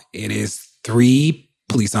Panel. It is 3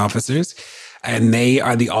 police officers, and they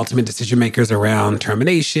are the ultimate decision makers around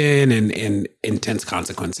termination and intense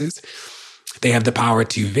consequences. They have the power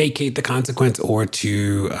to vacate the consequence or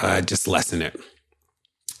to just lessen it.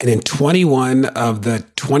 And in 21 of the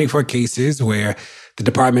 24 cases where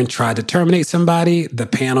the department tried to terminate somebody, the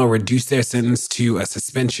panel reduced their sentence to a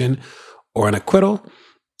suspension or an acquittal.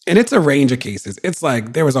 And it's a range of cases. It's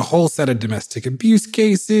like there was a whole set of domestic abuse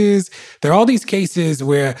cases. There are all these cases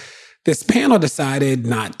where this panel decided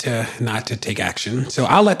not to take action. So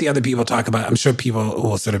I'll let the other people talk about it. I'm sure people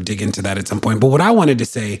will sort of dig into that at some point. But what I wanted to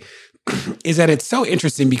say is that it's so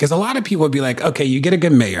interesting because a lot of people would be like, okay, you get a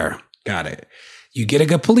good mayor. Got it. You get a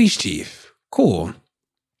good police chief. Cool.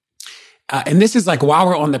 And this is like while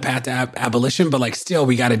we're on the path to abolition, but like still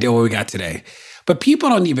we got to deal with what we got today. But people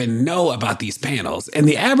don't even know about these panels. And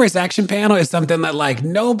the adverse action panel is something that like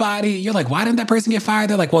nobody, you're like, why didn't that person get fired?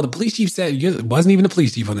 They're like, well, the police chief said it wasn't even the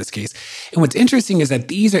police chief on this case. And what's interesting is that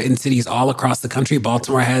these are in cities all across the country.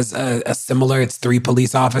 Baltimore has a similar, it's 3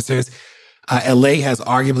 police officers. LA has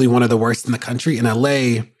arguably one of the worst in the country. In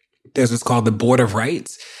LA, there's what's called the Board of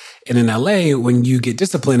Rights. And in LA, when you get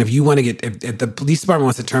disciplined, if the police department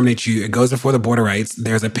wants to terminate you, it goes before the Board of Rights.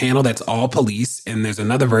 There's a panel that's all police, and there's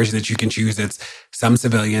another version that you can choose that's some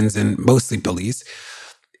civilians and mostly police.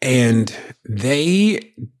 And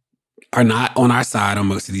they are not on our side on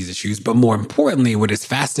most of these issues. But more importantly, what is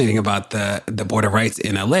fascinating about the Board of Rights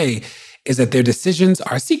in LA is that their decisions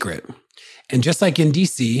are secret. And just like in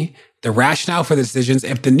DC, the rationale for the decisions,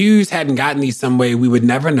 if the news hadn't gotten these some way, we would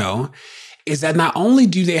never know, is that not only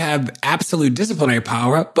do they have absolute disciplinary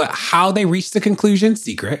power, but how they reach the conclusion,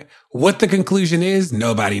 secret. What the conclusion is,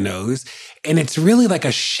 nobody knows. And it's really like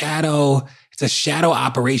it's a shadow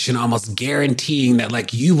operation, almost guaranteeing that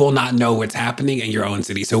like you will not know what's happening in your own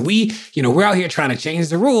city. So we're out here trying to change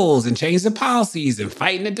the rules and change the policies and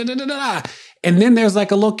fighting it, And then there's like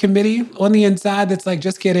a little committee on the inside that's like,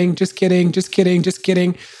 just kidding.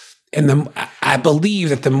 And I believe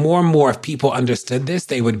that the more and more if people understood this,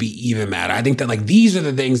 they would be even madder. I think that like these are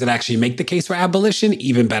the things that actually make the case for abolition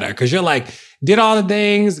even better. Because you're like, did all the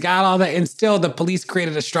things, got all that, and still the police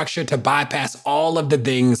created a structure to bypass all of the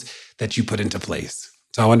things that you put into place.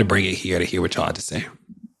 So I wanted to bring it here to hear what y'all had to say.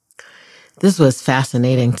 This was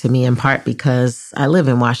fascinating to me in part because I live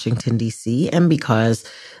in Washington, D.C., and because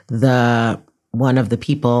one of the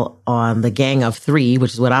people on the Gang of 3,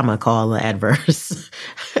 which is what I'm going to call the adverse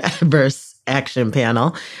action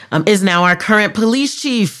panel, is now our current police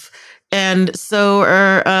chief. And so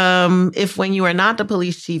if when you are not the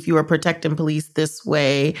police chief, you are protecting police this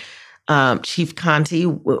way, Chief Conte,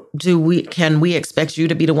 can we expect you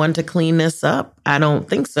to be the one to clean this up? I don't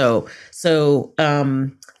think so. So,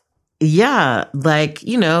 yeah, like,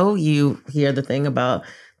 you hear the thing about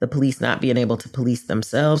the police not being able to police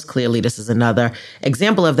themselves. Clearly, this is another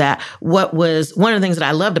example of that. What was one of the things that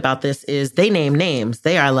I loved about this is they name names.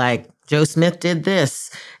 They are like, Joe Smith did this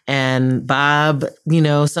and Bob,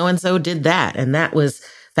 so-and-so did that. And that was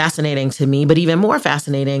fascinating to me. But even more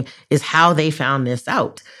fascinating is how they found this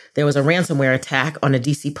out. There was a ransomware attack on a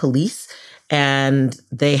DC police and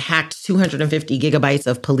they hacked 250 gigabytes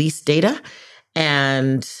of police data.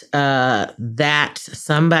 And that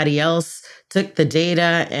somebody else took the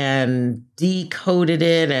data and decoded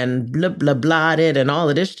it and blah, blah, blah it and all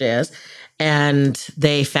of this jazz. And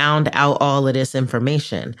they found out all of this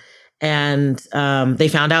information. And they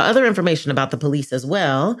found out other information about the police as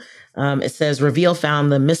well. It says, Reveal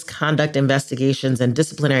found the misconduct investigations and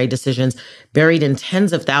disciplinary decisions buried in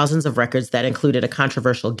tens of thousands of records that included a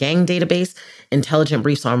controversial gang database, intelligent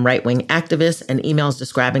briefs on right-wing activists, and emails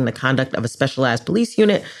describing the conduct of a specialized police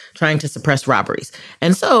unit trying to suppress robberies.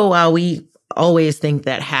 And so while we always think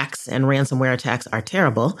that hacks and ransomware attacks are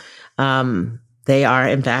terrible, they are,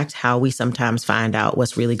 in fact, how we sometimes find out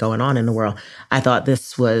what's really going on in the world. I thought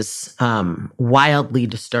this was wildly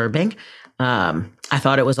disturbing. I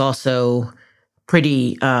thought it was also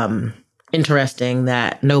pretty interesting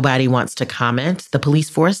that nobody wants to comment. The police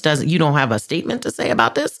force you don't have a statement to say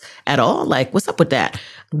about this at all. Like, what's up with that?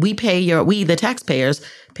 We, the taxpayers,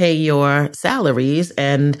 pay your salaries,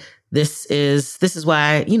 and this is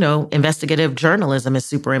why, investigative journalism is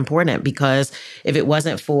super important, because if it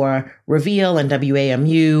wasn't for Reveal and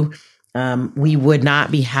WAMU, we would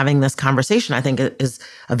not be having this conversation. I think it is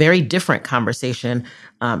a very different conversation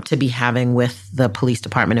to be having with the police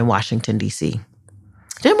department in Washington, D.C.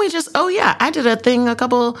 Didn't we I did a thing a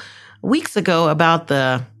couple weeks ago about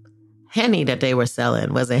the Henny that they were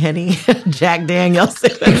selling. Was it Henny? Jack Daniels.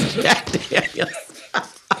 It was Jack Daniels.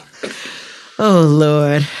 Oh,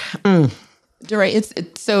 Lord. DeRay,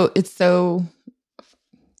 it's so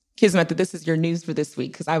kismet that this is your news for this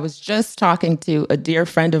week, because I was just talking to a dear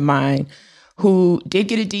friend of mine who did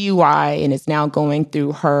get a DUI and is now going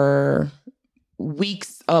through her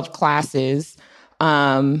weeks of classes,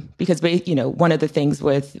 because one of the things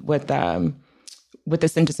with with the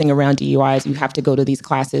sentencing around DUIs, you have to go to these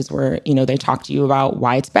classes where, they talk to you about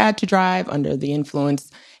why it's bad to drive under the influence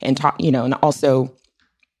and talk, and also,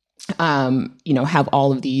 have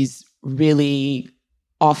all of these really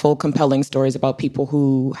awful, compelling stories about people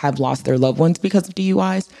who have lost their loved ones because of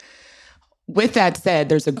DUIs. With that said,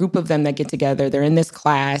 there's a group of them that get together. They're in this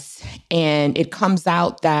class, and it comes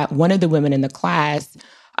out that one of the women in the class,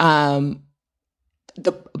 the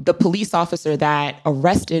police officer that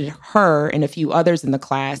arrested her and a few others in the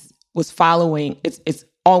class was it's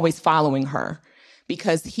always following her,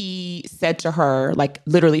 because he said to her, like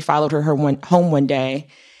literally followed her home one day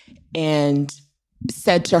and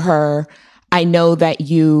said to her, I know that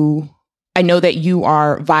you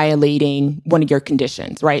are violating one of your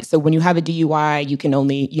conditions, right? So when you have a DUI, you can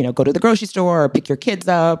only, go to the grocery store or pick your kids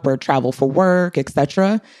up or travel for work,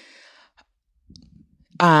 etc.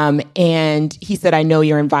 And he said, I know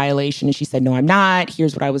you're in violation. And she said, no, I'm not.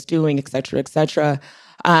 Here's what I was doing, et cetera, et cetera.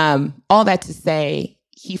 All that to say,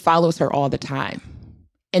 he follows her all the time.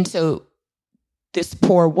 And so this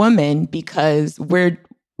poor woman, because where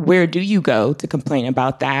do you go to complain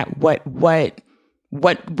about that? What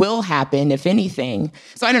will happen, if anything?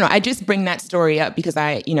 So I don't know. I just bring that story up because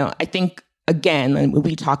I think, again, when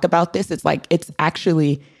we talk about this, it's like, it's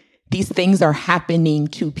actually, these things are happening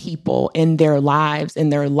to people in their lives,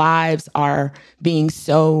 and their lives are being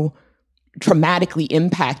so traumatically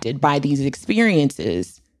impacted by these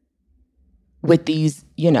experiences with these,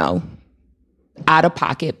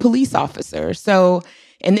 out-of-pocket police officers. So,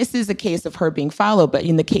 and this is a case of her being followed, but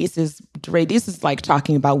in the cases, DeRay, this is like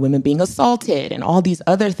talking about women being assaulted and all these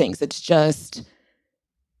other things. It's just,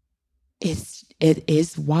 it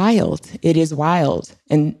is wild. It is wild.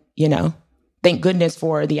 And, thank goodness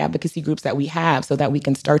for the advocacy groups that we have so that we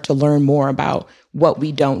can start to learn more about what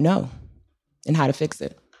we don't know and how to fix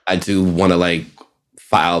it. I do want to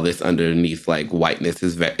file this underneath whiteness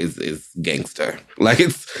is gangster.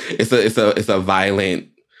 It's a violent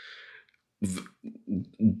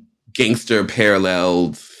gangster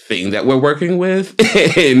paralleled thing that we're working with,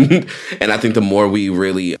 and I think the more we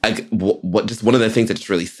really just one of the things that just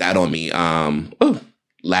really sat on me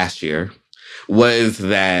last year was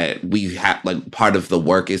that we had part of the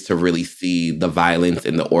work is to really see the violence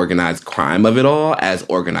and the organized crime of it all as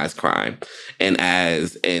organized crime, and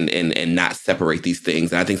and not separate these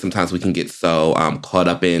things. And I think sometimes we can get so caught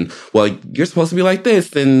up in, well, you're supposed to be like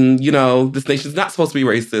this, and this nation's not supposed to be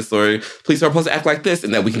racist, or police are supposed to act like this,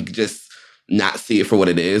 and that we can just not see it for what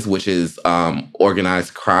it is, which is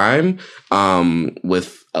organized crime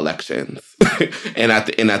with elections. and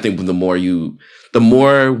I think the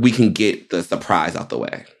more we can get the surprise out the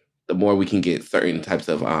way, the more we can get certain types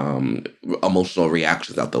of emotional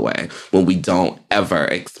reactions out the way when we don't ever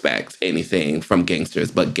expect anything from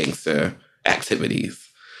gangsters but gangster activities,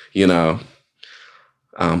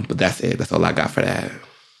 But that's it. That's all I got for that.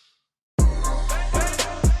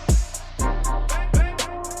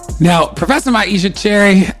 Now, Professor Myisha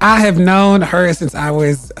Cherry, I have known her since I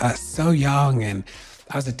was so young, and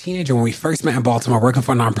I was a teenager when we first met in Baltimore working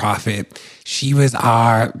for a nonprofit. She was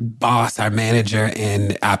our boss, our manager,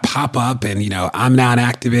 and I pop up and, I'm now an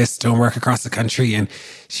activist doing work across the country, and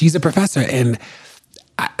she's a professor. And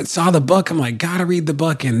I saw the book. I'm like, gotta read the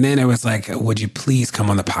book. And then it was like, would you please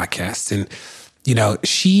come on the podcast? And,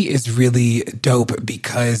 she is really dope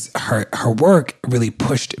because her work really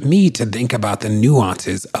pushed me to think about the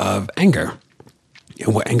nuances of anger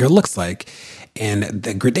and what anger looks like, and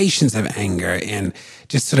the gradations of anger, and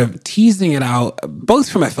just sort of teasing it out, both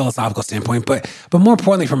from a philosophical standpoint, but more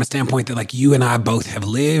importantly from a standpoint that you and I both have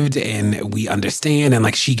lived and we understand,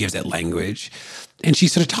 and she gives it language. And she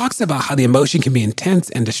sort of talks about how the emotion can be intense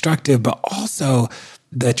and destructive, but also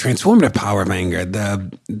the transformative power of anger,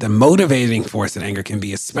 the motivating force that anger can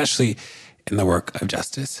be, especially in the work of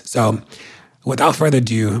justice. So without further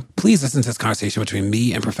ado, please listen to this conversation between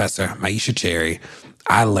me and Professor Myisha Cherry.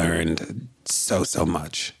 I learned so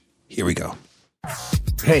much. Here we go.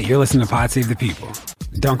 Hey, you're listening to Pod Save the People.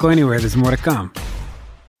 Don't go anywhere. There's more to come.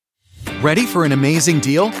 Ready for an amazing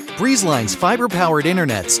deal? BreezeLine's fiber-powered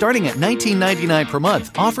internet, starting at $19.99 per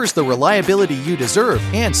month, offers the reliability you deserve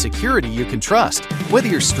and security you can trust. Whether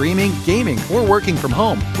you're streaming, gaming, or working from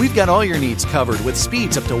home, we've got all your needs covered with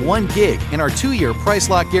speeds up to 1 gig and our 2-year price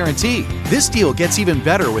lock guarantee. This deal gets even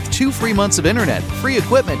better with 2 free months of internet, free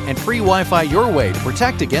equipment, and free Wi-Fi your way to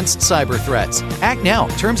protect against cyber threats. Act now.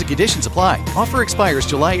 Terms and conditions apply. Offer expires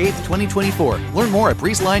July 8th, 2024. Learn more at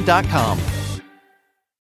breezeline.com.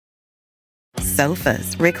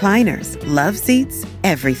 Sofas, recliners, love seats,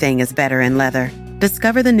 everything is better in leather.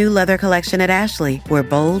 Discover the new leather collection at Ashley, where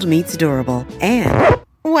bold meets durable. And,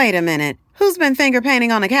 wait a minute, who's been finger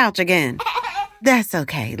painting on the couch again? That's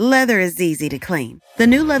okay. Leather is easy to clean. The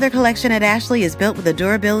new leather collection at Ashley is built with the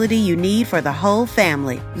durability you need for the whole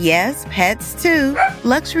family. Yes, pets too.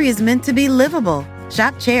 Luxury is meant to be livable.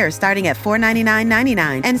 Shop chairs starting at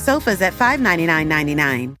 $499.99 and sofas at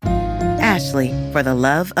 $599.99. Ashley, for the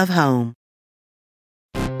love of home.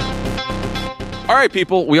 All right,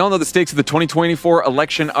 people, we all know the stakes of the 2024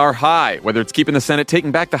 election are high, whether it's keeping the Senate,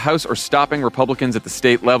 taking back the House, or stopping Republicans at the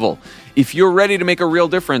state level. If you're ready to make a real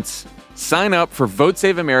difference, sign up for Vote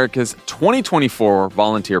Save America's 2024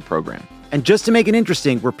 volunteer program. And just to make it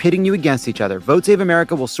interesting, we're pitting you against each other. Vote Save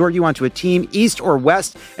America will sort you onto a team, East or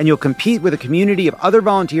West, and you'll compete with a community of other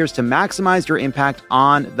volunteers to maximize your impact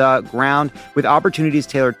on the ground with opportunities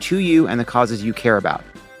tailored to you and the causes you care about.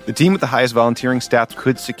 The team with the highest volunteering stats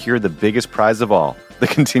could secure the biggest prize of all, the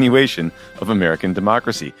continuation of American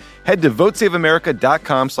democracy. Head to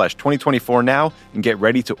votesaveamerica.com/2024 now and get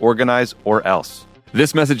ready to organize or else.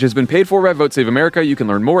 This message has been paid for by Vote Save America. You can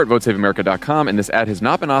learn more at votesaveamerica.com, and this ad has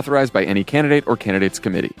not been authorized by any candidate or candidates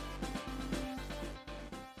committee.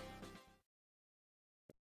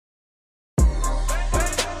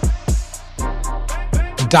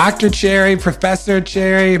 Dr. Cherry, Professor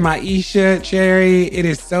Cherry, Maisha Cherry, it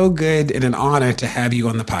is so good and an honor to have you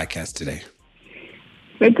on the podcast today.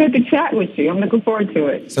 It's good to chat with you. I'm looking forward to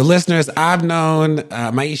it. So listeners, I've known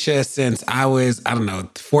Maisha since I was,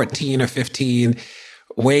 14 or 15,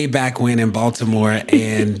 way back when in Baltimore.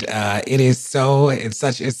 And it's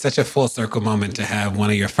such a full circle moment to have one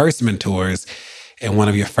of your first mentors and one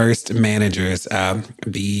of your first managers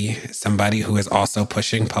be somebody who is also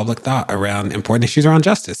pushing public thought around important issues around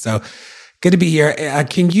justice. So good to be here.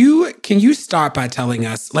 Can you start by telling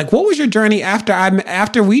us, like, what was your journey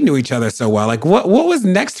after we knew each other so well? Like, what was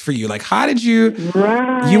next for you? Like, how did you?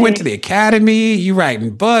 Right. You went to the academy. You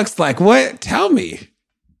writing books. Like, what? Tell me.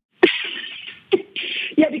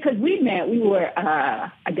 Yeah, because we met. We were,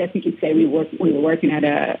 I guess you could say, we were working at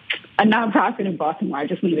a nonprofit in Baltimore. I'll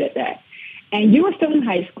just leave it at that. And you were still in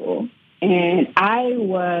high school, and I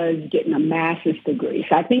was getting a master's degree.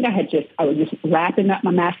 So I think I was just wrapping up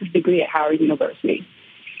my master's degree at Howard University.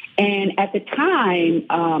 And at the time,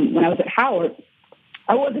 when I was at Howard,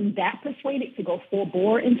 I wasn't that persuaded to go full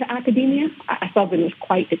bore into academia. I felt that it was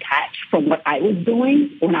quite detached from what I was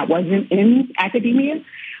doing when I wasn't in academia.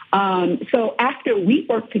 So after we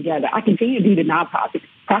worked together, I continued to do the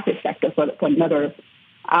nonprofit sector for another,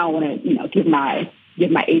 I don't want to, give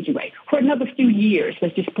my age away, for another few years.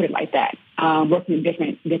 Let's just put it like that. Working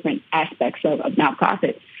in different aspects of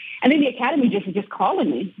nonprofit. And then the academy was just calling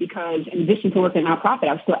me because in addition to working in nonprofit,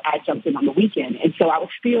 I was still adjuncting on the weekend. And so I was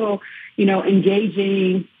still,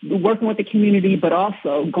 engaging, working with the community, but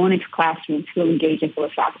also going into classrooms, still engaging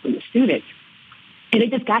philosophically with students. And it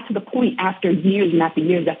just got to the point after years and after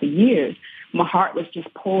years after years, my heart was just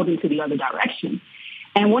pulled into the other direction.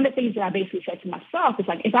 And one of the things that I basically said to myself is,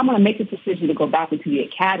 like, if I'm going to make the decision to go back into the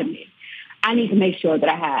academy, I need to make sure that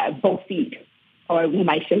I have both feet, or we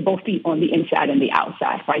might say both feet on the inside and the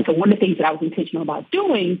outside, right? So one of the things that I was intentional about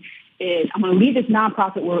doing is I'm going to leave this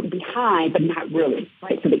nonprofit work behind, but not really,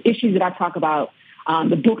 right? So the issues that I talk about,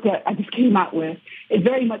 the book that I just came out with, is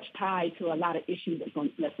very much tied to a lot of issues that's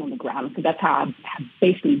on the ground. So that's how I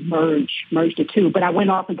basically merged the two. But I went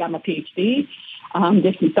off and got my PhD.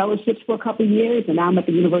 Did some fellowships for a couple of years, and now I'm at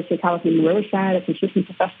the University of California, Riverside as assistant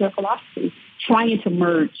professor of philosophy, trying to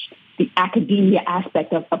merge the academia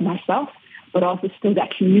aspect of myself, but also still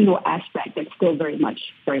that communal aspect that's still very much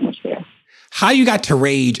there. How you got to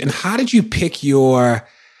Rage, and how did you pick your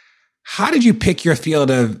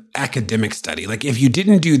field of academic study? Like, if you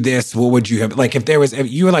didn't do this, what would you have? Like, if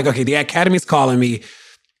you were like, okay, the academy's calling me.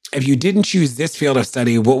 If you didn't choose this field of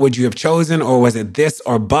study, what would you have chosen? Or was it this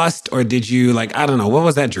or bust? Or did you, like, I don't know, what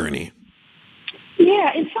was that journey?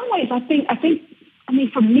 Yeah, in some ways, I think,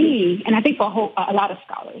 for me, and I think for a lot of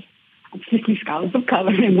scholars, particularly scholars of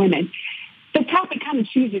color and women, the topic kind of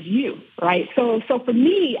chooses you, right? So for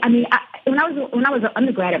me, when I was an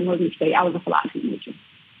undergrad at Morgan State, I was a philosophy major.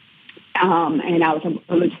 And I was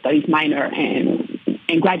a religious studies minor, and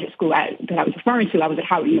in graduate school that I was referring to, I was at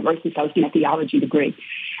Howard University, so I was getting a theology degree.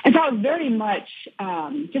 And so I was very much,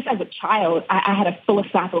 just as a child, I had a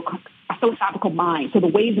philosophical mind. So the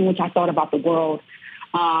ways in which I thought about the world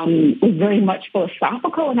was very much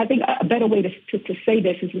philosophical. And I think a better way to say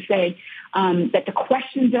this is to say that the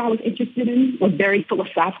questions that I was interested in were very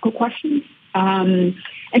philosophical questions. And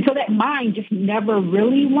so that mind just never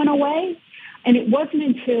really went away. And it wasn't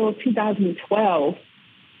until 2012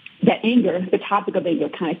 that anger, the topic of anger,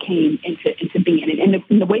 kind of came into being. And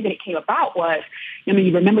the way that it came about was,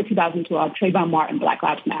 you remember 2012, Trayvon Martin, Black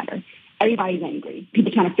Lives Matter. Everybody's angry.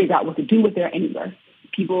 People trying to figure out what to do with their anger.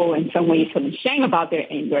 people in some ways feeling shame about their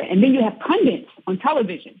anger. And then you have pundits on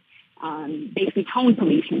television, basically tone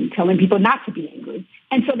policing, telling people not to be angry.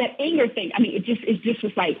 And so that anger thing, I mean, it just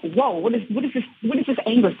was like, whoa, what is this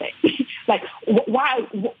anger thing? Like,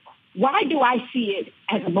 why do I see it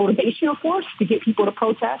as a motivational force to get people to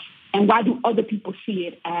protest? And why do other people see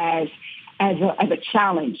it as a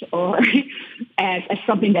challenge or as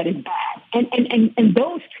something that is bad? And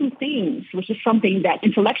those two things, which is something that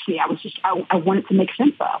intellectually I wanted to make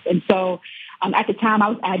sense of. And so at the time I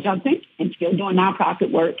was adjuncting and still doing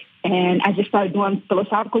nonprofit work. And I just started doing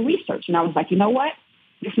philosophical research. And I was like, you know what?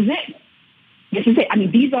 This is it. This is it. I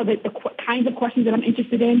mean, these are the kinds of questions that I'm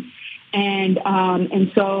interested in. And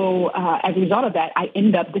so as a result of that, I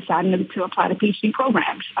ended up deciding to apply to PhD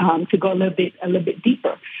programs to go a little bit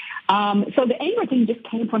deeper. So the anger thing just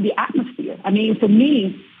came from the atmosphere. I mean, for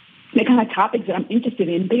me, the kind of topics that I'm interested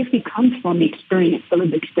in basically comes from the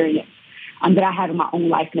lived experience that I have in my own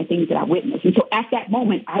life and the things that I witnessed. And so at that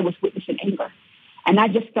moment, I was witnessing anger. And I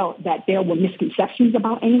just felt that there were misconceptions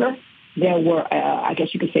about anger. There were, I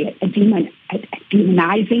guess you could say, a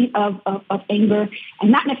demonizing of anger,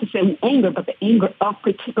 and not necessarily anger, but the anger of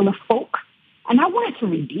particular folk. And I wanted to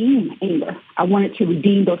redeem anger. I wanted to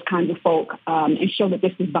redeem those kinds of folk and show that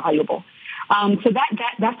this is valuable. So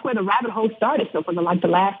that's where the rabbit hole started. So for the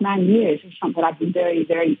last 9 years, it's something that I've been very,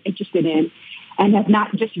 very interested in, and have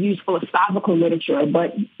not just used philosophical literature,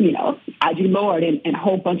 but I.G. Lord and a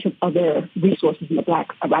whole bunch of other resources in the Black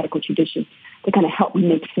radical tradition to kind of help me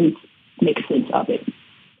make sense of it.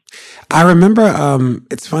 I remember,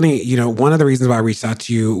 it's funny, one of the reasons why I reached out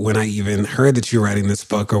to you when I even heard that you were writing this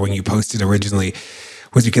book or when you posted originally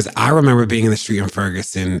was because I remember being in the street in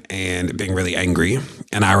Ferguson and being really angry.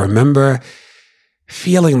 And I remember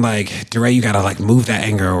feeling like, DeRay, you got to move that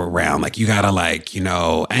anger around. You got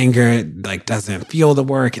to anger doesn't feel the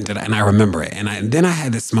work. And I remember it. And then I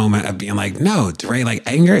had this moment of being like, no, DeRay,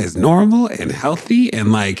 anger is normal and healthy.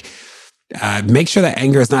 And make sure that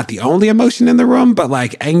anger is not the only emotion in the room, but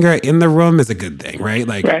anger in the room is a good thing, right?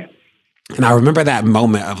 Right. And I remember that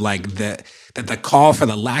moment of that the call for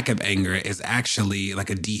the lack of anger is actually a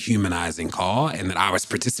dehumanizing call, and that I was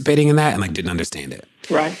participating in that and didn't understand it.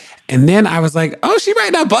 Right. And then I was like, oh, she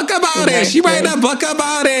writing a book about it. She writing a book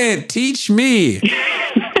about it. Teach me.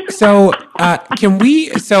 So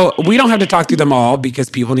so we don't have to talk through them all because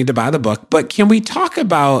people need to buy the book, but can we talk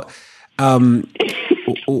about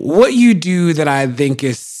what you do that I think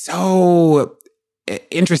is so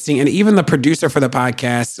interesting? And even the producer for the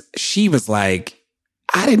podcast, she was like,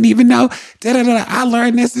 I didn't even know. I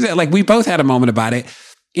learned this. We both had a moment about it.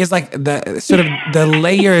 It's the sort of the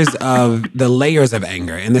layers of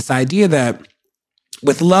anger, and this idea that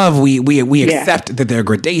with love we accept that there are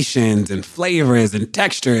gradations and flavors and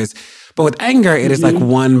textures. But with anger, it is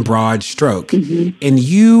one broad stroke. Mm-hmm. And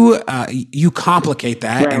you complicate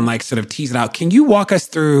that and sort of tease it out. Can you walk us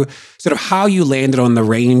through sort of how you landed on the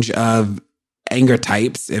range of anger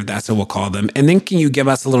types, if that's what we'll call them? And then can you give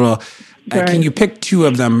us a little, can you pick two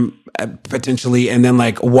of them potentially and then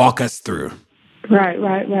walk us through?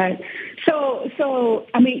 Right. So,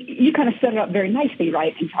 I mean, you kind of set it up very nicely,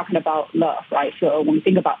 right, in talking about love, right? So when we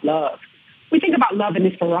think about love, we think about love in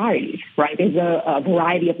its varieties, right? There's a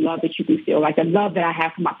variety of love that you can feel. The love that I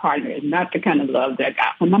have for my partner is not the kind of love that I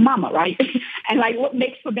got from my mama, right? And what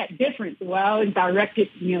makes for that difference? Well, it's directed,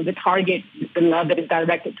 the target, the love that is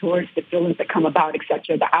directed towards the feelings that come about, et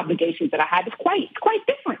cetera, the obligations that I have is quite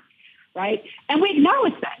different, right? And we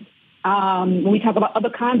acknowledge that. When we talk about other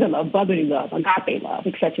kinds of love, brotherly love, agape love,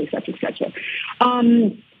 et cetera, et cetera, et cetera.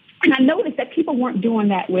 And I noticed that people weren't doing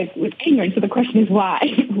that with anger. And so the question is why?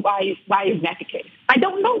 Why is that the case? I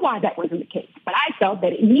don't know why that wasn't the case, but I felt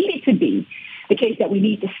that it needed to be the case that we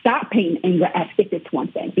need to stop painting anger as if it's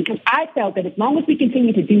one thing. Because I felt that as long as we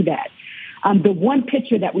continue to do that, the one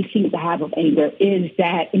picture that we seem to have of anger is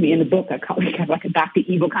that, in the book, I call it kind of like a Dr.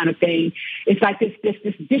 Evil kind of thing. It's like this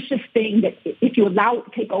vicious thing that if you allow it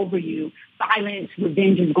to take over you, violence,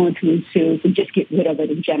 revenge is going to ensue, so just get rid of it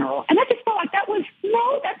in general. And I just felt like that's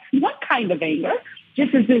one kind of anger,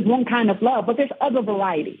 just as there's one kind of love, but there's other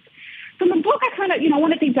varieties. So in the book, I kind of,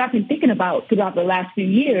 one of the things I've been thinking about throughout the last few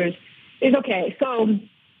years is, okay, so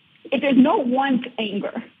if there's no one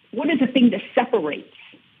anger, what is the thing that separates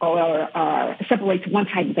one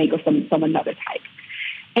type of anger from another type?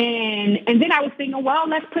 And then I was thinking, well,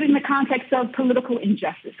 let's put it in the context of political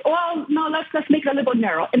injustice. Well, no, let's make it a little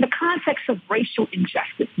narrow. In the context of racial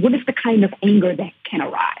injustice, what is the kind of anger that can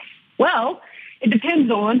arise? Well, it depends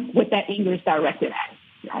on what that anger is directed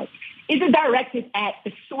at, right? Is it directed at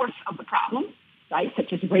the source of the problem, right,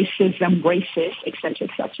 such as racism, racist, et cetera,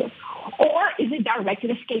 et cetera? Or is it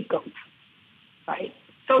directed at scapegoats? right?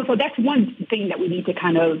 So that's one thing that we need to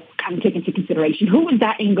kind of take into consideration. Who is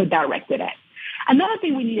that anger directed at? Another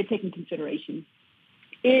thing we need to take into consideration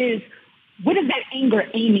is, what is that anger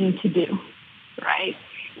aiming to do, right?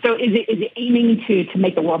 So is it aiming to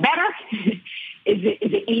make the world better? Is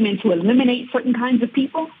it aiming to eliminate certain kinds of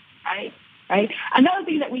people, right? Right. Another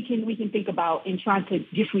thing that we can think about in trying to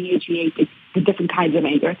differentiate the different kinds of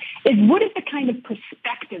anger is, what is the kind of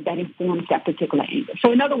perspective that informs that particular anger?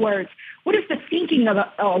 So in other words, what is the thinking of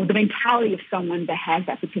the mentality of someone that has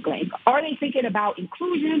that particular anger? Are they thinking about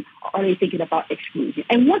inclusion, or are they thinking about exclusion?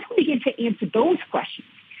 And once we begin to answer those questions,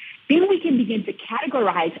 then we can begin to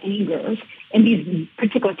categorize angers in these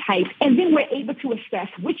particular types, and then we're able to assess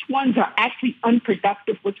which ones are actually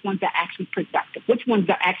unproductive, which ones are actually productive, which ones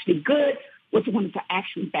are actually good, which ones are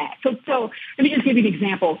actually bad. So let me just give you an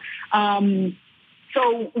example.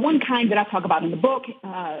 So one kind that I talk about in the book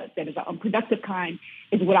that is an unproductive kind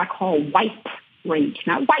is what I call white rage.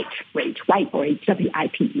 Not white rage, WIPE.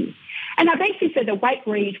 And I basically said that white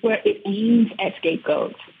rage, where it aims at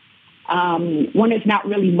scapegoats. One is not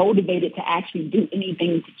really motivated to actually do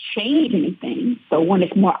anything to change anything. So one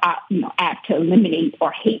is more apt to eliminate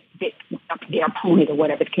or hate their opponent, or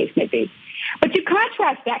whatever the case may be. But you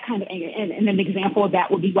contrast that kind of anger, and an example of that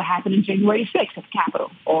would be what happened in January 6th at the Capitol,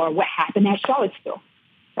 or what happened at Charlottesville,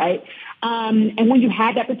 right? And when you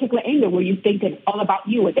have that particular anger where you think that it's all about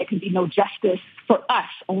you, or there can be no justice for us,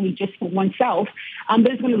 only just for oneself, but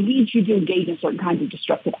it's going to lead you to engage in certain kinds of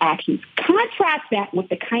destructive actions. Contrast that with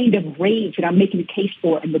the kind of rage that I'm making a case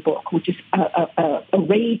for in the book, which is a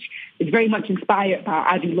rage that's very much inspired by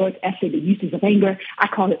Audre Lorde's essay, The Uses of Anger. I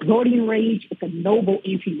call it Lordean rage. It's a noble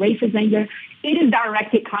anti-racist anger. It is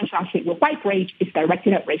directed, contrasted with white rage, it's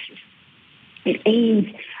directed at racists. It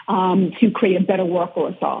aims to create a better world for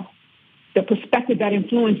us all. The perspective that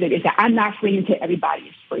influences it is that I'm not free until everybody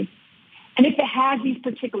is free. And if it has these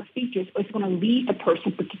particular features, it's going to lead the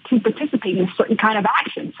person to participate in a certain kind of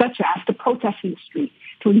action, such as to protest in the street,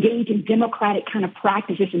 to engage in democratic kind of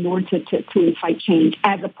practices in order to incite change,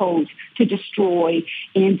 as opposed to destroy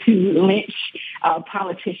and to lynch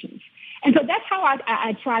politicians. And so that's how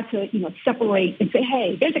I try to, separate and say,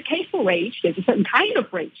 hey, there's a case for rage. There's a certain kind of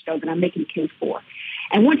rage, though, that I'm making a case for.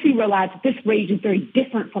 And once we realize that this rage is very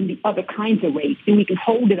different from the other kinds of rage, then we can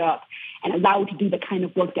hold it up and allow it to do the kind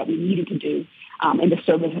of work that we needed to do in the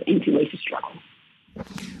service of anti-racist struggle.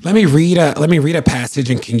 Let me read a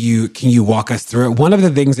passage, and can you walk us through it? One of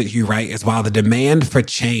the things that you write is, while the demand for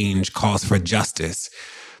change calls for justice,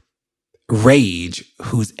 rage,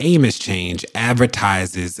 whose aim is change,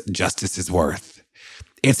 advertises justice's worth.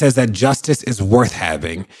 It says that justice is worth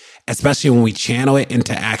having, especially when we channel it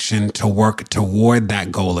into action to work toward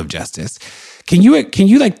that goal of justice. Can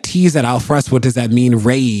you tease that out for us? What does that mean?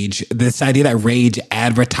 Rage, this idea that rage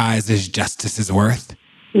advertises justice's worth?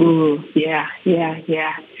 Ooh, yeah.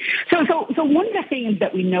 So one of the things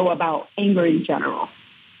that we know about anger in general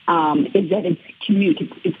is that it's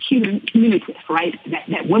communicative, right?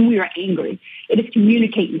 That when we are angry, it is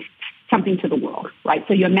communicating something to the world, right?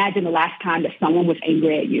 So you imagine the last time that someone was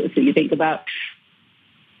angry at you. So you think about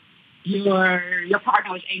your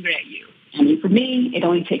partner was angry at you. I mean, for me, it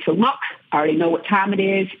only takes a look. I already know what time it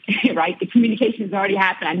is, right? The communication has already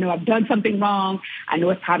happened. I know I've done something wrong. I know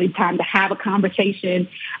it's probably time to have a conversation.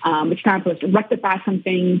 It's time for us to rectify some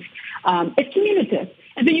things. It's communicative.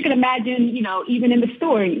 And then you can imagine, even in the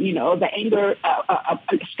story, the anger, a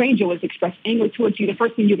stranger was expressed anger towards you. The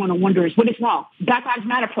first thing you're going to wonder is, what is wrong? Black Lives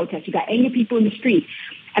Matter protest. You got angry people in the street.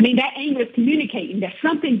 I mean, that anger is communicating that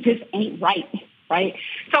something just ain't right. Right?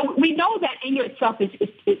 So we know that anger itself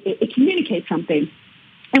it communicates something.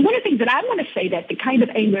 And one of the things that I want to say, that the kind of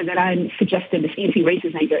anger that I'm suggesting, this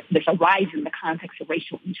anti-racist anger that's arising in the context of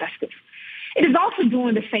racial injustice, it is also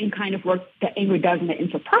doing the same kind of work that anger does on the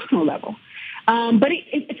interpersonal level. But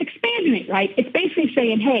it's expanding it, right? It's basically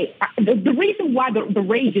saying, hey, the reason why the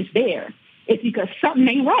rage is there is because something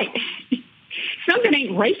ain't right. Something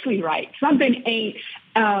ain't racially right. Something ain't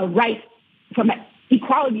right from an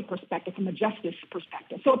equality perspective, from a justice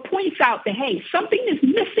perspective. So it points out that, hey, something is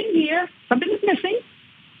missing here. Something is missing,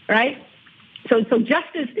 right? So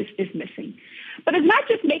justice is missing. But it's not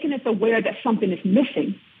just making us aware that something is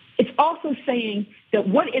missing. It's also saying that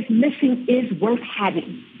what is missing is worth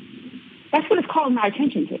having. That's what it's calling our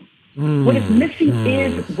attention to. What is missing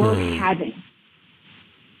is worth having.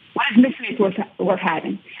 What is missing is worth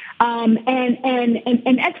having. And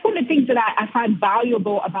that's one of the things that I find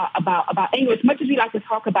valuable about anger, as much as we like to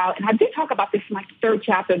talk about, and I did talk about this in like the third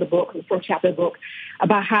chapter of the book, the fourth chapter of the book,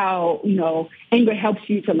 about how, anger helps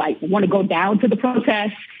you to want to go down to the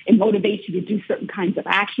protest and motivates you to do certain kinds of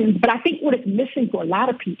actions. But I think what is missing for a lot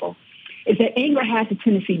of people is that anger has a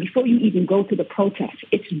tendency, before you even go to the protest,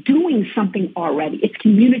 it's doing something already. It's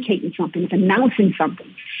communicating something. It's announcing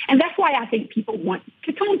something. And that's why I think people want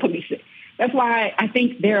to tone police it. That's why I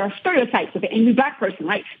think there are stereotypes of the angry Black person,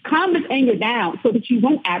 right? Calm this anger down so that you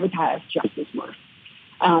won't advertise justice worse.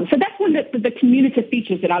 So that's one of the communicative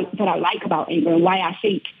features that I like about anger, and why I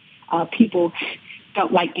think people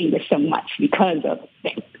don't like anger so much, because of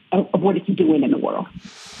what it's doing in the world.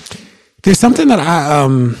 There's something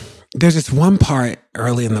that there's this one part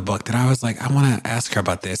early in the book that I was like, I want to ask her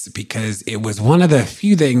about this, because it was one of the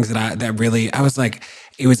few things that I was like,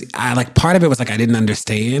 part of it was like I didn't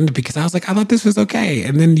understand, because I was like, I thought this was okay.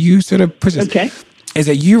 And then you sort of push it. Okay. Is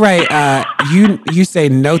that you write, you say,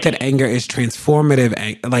 note that anger is transformative.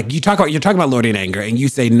 Like you're talking about Lordian anger, and you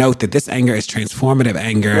say, note that this anger is transformative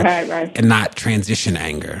anger, right. And not transition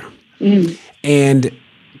anger. And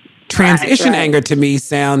transition anger to me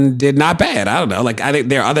sounded not bad. I don't know. Like I think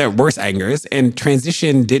there are other worse angers, and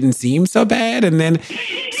transition didn't seem so bad. And then,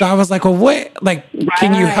 so I was like, well, what? Like,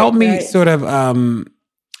 can you help me sort of?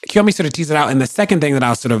 Can you help me sort of tease it out? And the second thing that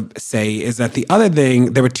I'll sort of say is that the other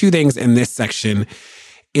thing, there were two things in this section,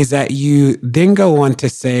 is that you then go on to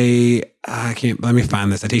say, let me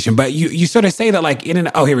find the citation, but you sort of say that like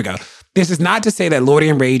here we go. This is not to say that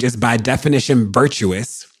Lordian rage is by definition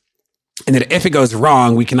virtuous, and that if it goes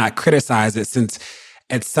wrong, we cannot criticize it, since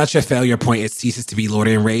at such a failure point, it ceases to be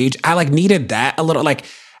Lordian rage. I like needed that a little, like,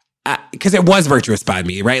 because it was virtuous by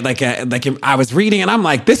me, right? Like I was reading and I'm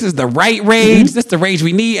like, this is the right rage. This is the rage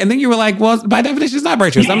we need. And then you were like, well, by definition, it's not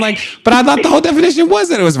virtuous. I'm like, but I thought the whole definition was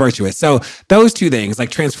that it was virtuous. So those two things,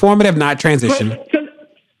 like transformative, not transition. This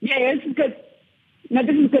is good. No,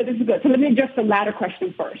 this is good. So let me address the latter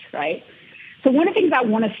question first, right? So one of the things I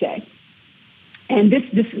want to say, and this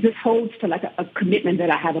holds to like a commitment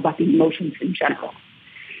that I have about the emotions in general,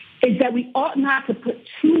 is that we ought not to put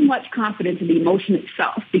too much confidence in the emotion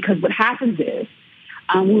itself, because what happens is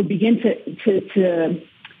we'll begin to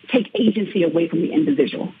take agency away from the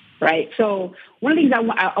individual, right? So one of the things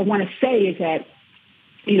I want to say is that,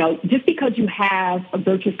 just because you have a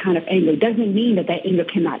virtuous kind of anger doesn't mean that anger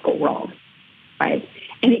cannot go wrong, right?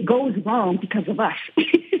 And it goes wrong because of us.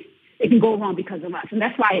 It can go wrong because of us. And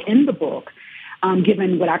that's why in the book,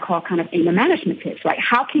 given what I call kind of anger management tips, right?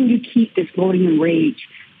 How can you keep this Lordian rage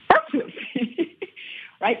virtuous,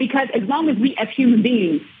 right? Because as long as we as human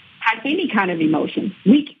beings have any kind of emotion,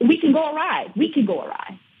 we can go awry. We can go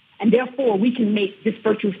awry. And therefore, we can make this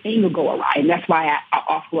virtuous anger go awry. And that's why I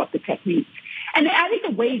offer up the techniques. And I think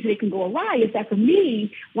the ways that it can go awry is that, for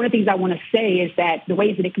me, one of the things I want to say is that the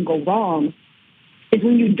ways that it can go wrong is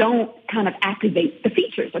when you don't kind of activate the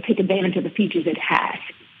features or take advantage of the features it has,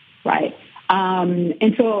 right?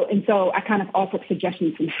 And so I kind of offer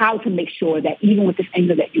suggestions on how to make sure that even with this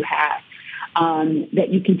anger that you have, that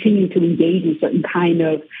you continue to engage in certain kind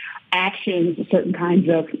of actions, certain kinds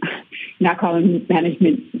of, not calling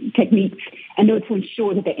management techniques, in order to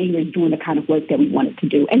ensure that the anger is doing the kind of work that we want it to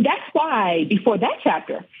do. And that's why before that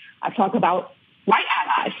chapter, I talk about white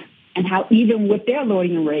allies and how even with their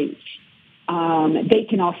Lordian rage, they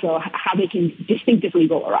can also, how they can distinctively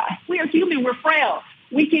go awry. We are human, we're frail.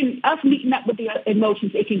 Us meeting up with the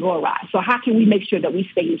emotions, it can go awry. So how can we make sure that we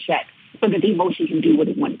stay in check so that the emotion can do what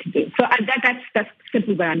it wants to do? So that's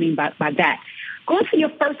simply what I mean by that. Going to your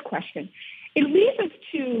first question, it leads us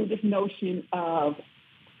to this notion of,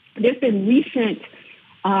 there's been recent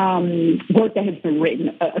work that has been written.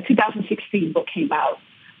 A 2016 book came out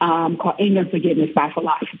called Anger and Forgiveness by a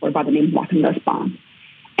philosopher by the name of Martha Nussbaum.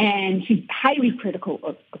 And she's highly critical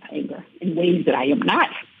of anger in ways that I am not.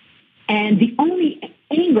 And the only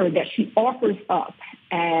anger that she offers up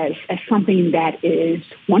as something that is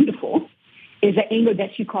wonderful is an anger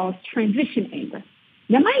that she calls transition anger.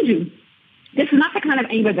 Now, mind you, this is not the kind of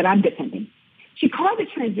anger that I'm defending. She calls it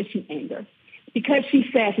transition anger because she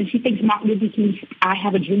says, and she thinks Martin Luther King's I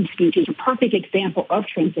Have a Dream speech is a perfect example of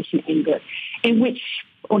transition anger, in which,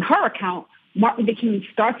 on her account, Martin Luther King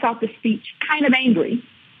starts out the speech kind of angry,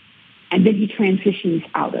 and then he transitions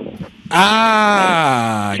out of it.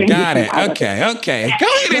 Got it. Okay. Go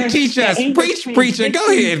ahead and teach us. Preach, preacher. Go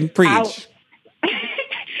ahead and preach.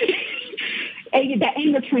 That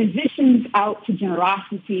anger transitions out to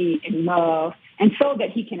generosity and love, and so that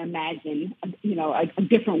he can imagine, a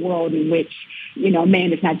different world in which,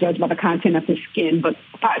 man is not judged by the content of his skin, but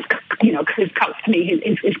by his content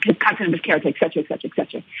of his character, et cetera, et cetera, et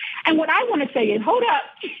cetera. And what I want to say is, hold up.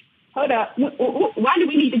 Why do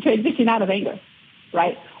we need to transition out of anger,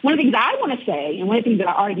 right? One of the things I want to say, and one of the things that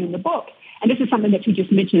I argue in the book, and this is something that you just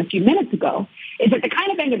mentioned a few minutes ago, is that the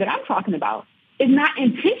kind of anger that I'm talking about is not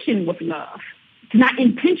in tension with love. It's not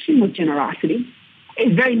in tension with generosity.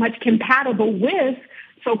 is very much compatible with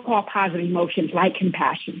so-called positive emotions like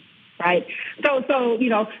compassion, right? So you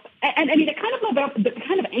know, and I mean, the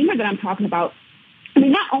kind of anger that I'm talking about, I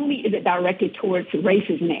mean, not only is it directed towards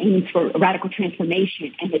racism and aims for radical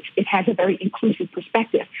transformation, and it has a very inclusive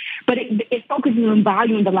perspective, but it focuses on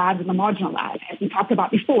valuing the lives of the marginalized. As we talked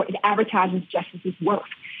about before, it advertises justice's worth.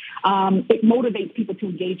 It motivates people to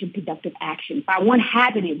engage in productive action. By one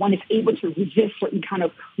having it, one is able to resist certain kind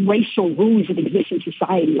of racial rules that exist in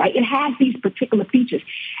society, right? It has these particular features.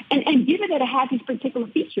 And given that it has these particular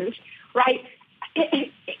features, right,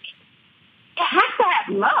 it has to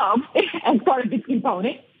have love as part of this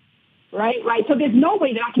component, right? So there's no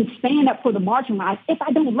way that I can stand up for the marginalized if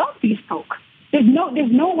I don't love these folks. There's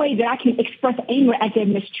no way that I can express anger at their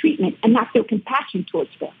mistreatment and not feel compassion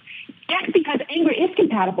towards them. That's because anger is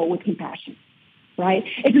compatible with compassion, right?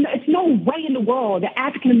 It's no way in the world that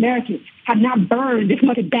African Americans have not burned this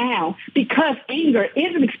much down, because anger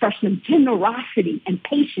is an expression of generosity and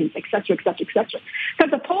patience, et cetera, et cetera, et cetera. So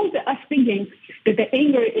as opposed to us thinking that the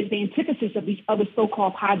anger is the antithesis of these other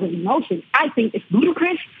so-called positive emotions, I think it's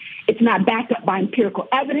ludicrous. It's not backed up by empirical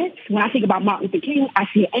evidence. When I think about Martin Luther King, I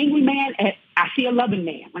see an angry man and I see a loving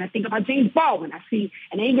man. When I think about James Baldwin, I see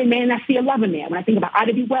an angry man and I see a loving man. When I think about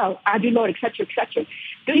Ida B. Wells, Audre Lorde, et cetera, et cetera,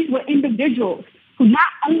 these were individuals who not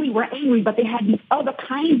only were angry, but they had these other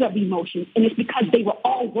kinds of emotions. And it's because they were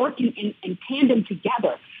all working in tandem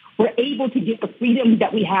together. We're able to get the freedom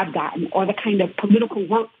that we have gotten, or the kind of political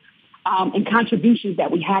work and contributions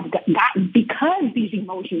that we have gotten, because these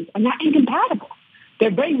emotions are not incompatible.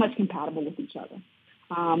 They're very much compatible with each other.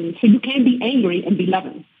 So you can be angry and be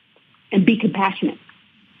loving, and be compassionate,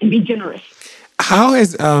 and be generous. How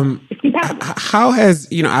has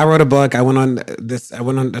you know, I wrote a book, I went on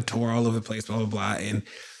a tour all over the place, blah, blah, blah. And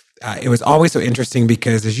it was always so interesting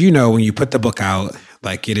because, as you know, when you put the book out,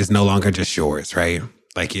 like, it is no longer just yours, right?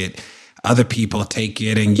 Like, other people take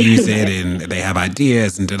it and use it and they have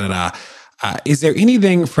ideas and da-da-da. Is there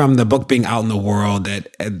anything from the book being out in the world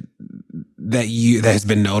that has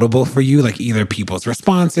been notable for you, like either people's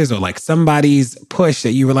responses or like somebody's push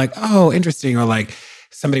that you were like, oh, interesting, or like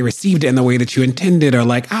somebody received it in the way that you intended, or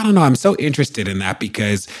like, I don't know, I'm so interested in that,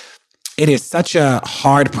 because it is such a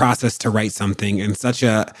hard process to write something, and such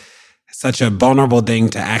a vulnerable thing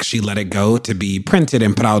to actually let it go, to be printed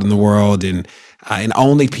and put out in the world, and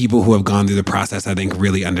only people who have gone through the process, I think,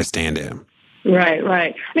 really understand it. Right.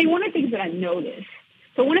 I mean, one of the things that I noticed,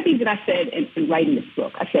 so one of the things that I said in writing this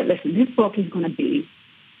book, I said, listen, this book is going to be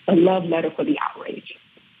a love letter for the outrage,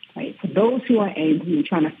 right? For those who are angry and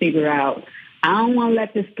trying to figure out, I don't want to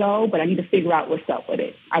let this go, but I need to figure out what's up with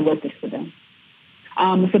it. I wrote this for them.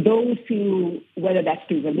 For those who, whether that's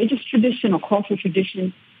through religious tradition or cultural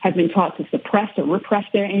tradition, have been taught to suppress or repress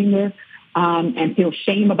their anger and feel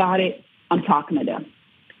shame about it, I'm talking to them.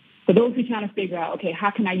 For those who are trying to figure out, okay,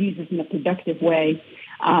 how can I use this in a productive way,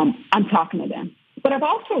 I'm talking to them. But I've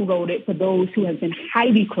also wrote it for those who have been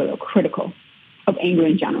highly critical of anger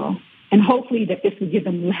in general, and hopefully that this will give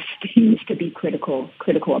them less things to be critical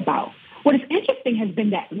about. What is interesting has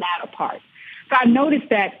been that latter part. So I've noticed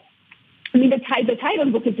that, I mean, the title of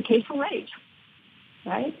the book is The Case for Rage,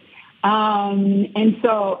 right? And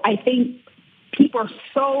so I think people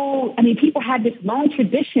have this long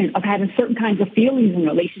tradition of having certain kinds of feelings in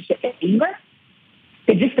relationship to anger,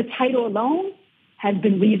 that just the title alone has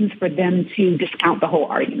been reasons for them to discount the whole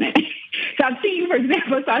argument. So I've seen, for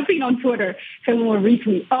example, on Twitter, someone will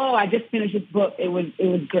retweet, oh, I just finished this book. It was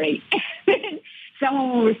great. Someone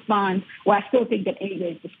will respond, well, I still think that anger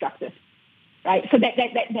is destructive, right? So that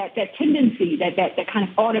tendency, that kind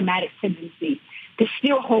of automatic tendency to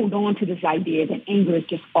still hold on to this idea that anger is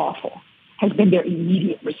just awful has been their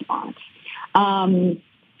immediate response.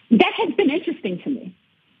 That has been interesting to me,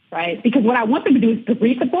 right? Because what I want them to do is to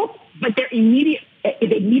read the book, but their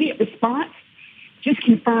immediate response just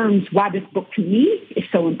confirms why this book to me is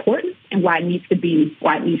so important and why it needs to be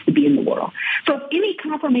in the world. So if any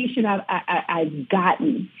confirmation I've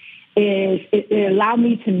gotten is it allowed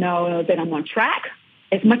me to know that I'm on track.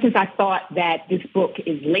 As much as I thought that this book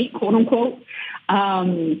is late, quote unquote,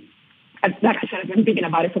 like I said, I've been thinking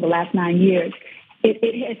about it for the last 9 years.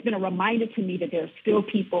 It has been a reminder to me that there are still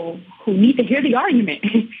people who need to hear the argument.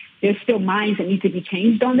 There's still minds that need to be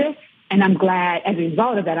changed on this. And I'm glad, as a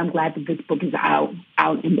result of that, I'm glad that this book is out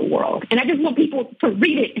in the world. And I just want people to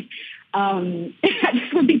read it. I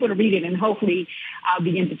just want people to read it, and hopefully I'll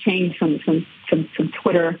begin to change some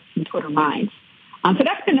Twitter minds. So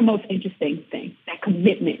that's been the most interesting thing, that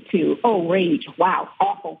commitment to, rage, wow,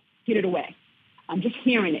 awful, get it away. I'm just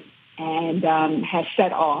hearing it, and has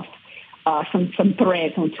set off some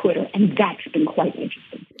threads on Twitter, and that's been quite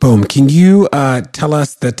interesting. Boom. Can you tell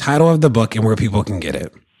us the title of the book and where people can get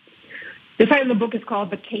it? The title of the book is called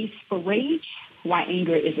The Case for Rage, Why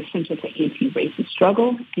Anger is Essential to Anti-Racist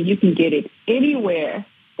Struggle. And you can get it anywhere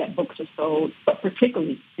that books are sold, but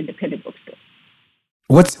particularly independent bookstores.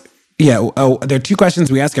 There are two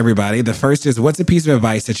questions we ask everybody. The first is, what's a piece of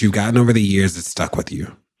advice that you've gotten over the years that stuck with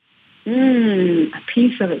you? A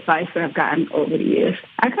piece of advice that I've gotten over the years.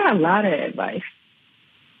 I got a lot of advice.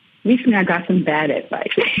 Recently, I got some bad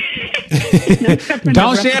advice.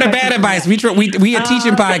 Don't share the bad advice. We a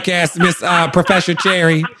teaching podcast, Miss Professor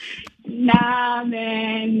Cherry. Nah,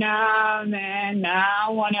 man. I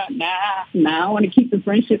want to keep the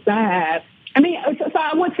friendships I have. I mean, so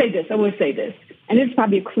I would say this, and this is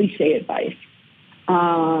probably a cliche advice.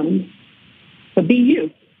 But be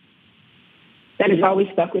you. That has always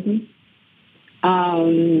stuck with me.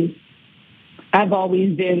 I've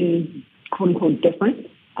always been, quote unquote, different.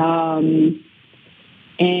 And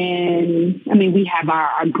I mean, we have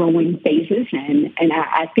our growing phases, and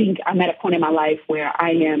I think I'm at a point in my life where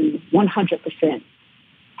I am 100%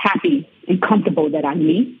 happy and comfortable that I'm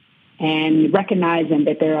me, and recognizing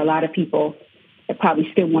that there are a lot of people that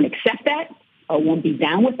probably still won't accept that or won't be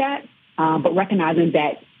down with that, but recognizing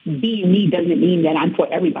that being me doesn't mean that I'm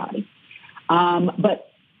for everybody. But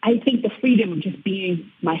I think the freedom of just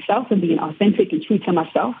being myself and being authentic and true to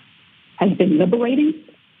myself has been liberating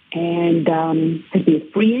and has been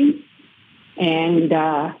freeing. And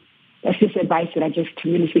that's just advice that I just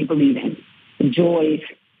tremendously believe in. The joys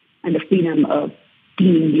and the freedom of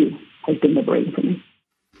being you has been liberating for me.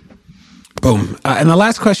 Boom. And the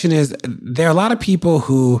last question is, there are a lot of people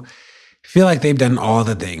who feel like they've done all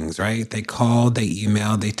the things, right? They called, they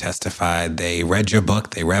emailed, they testified, they read your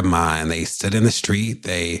book, they read mine, they stood in the street,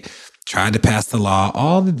 they tried to pass the law,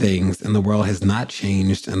 all the things, and the world has not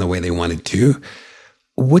changed in the way they wanted to.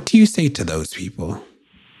 What do you say to those people?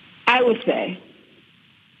 I would say,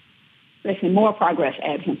 listen, more progress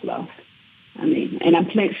ebbs and flows. I mean, and I'm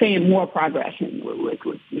saying more progress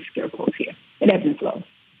with scare quotes here. It ebbs and flows,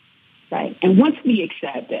 right? And once we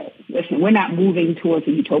accept that, listen, we're not moving towards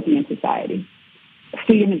a utopian society.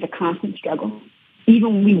 Freedom is a constant struggle.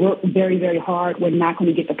 Even when we work very, very hard, we're not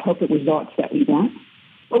going to get the perfect results that we want.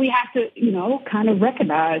 But we have to, kind of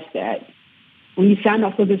recognize that when you sign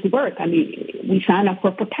up for this work, I mean, we sign up for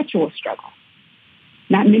a perpetual struggle.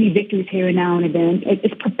 Not many victories here and now and then.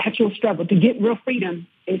 It's perpetual struggle. To get real freedom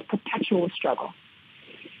is perpetual struggle.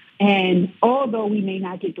 And although we may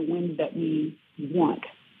not get the wins that we want,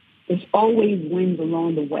 there's always wins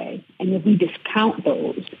along the way. And if we discount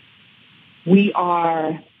those, we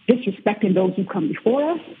are disrespecting those who come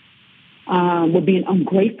before us. We're being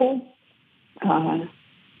ungrateful to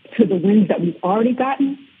the wins that we've already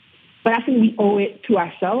gotten. But I think we owe it to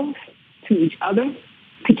ourselves, to each other,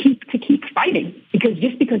 to keep fighting. Because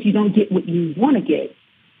just because you don't get what you want to get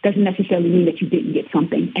doesn't necessarily mean that you didn't get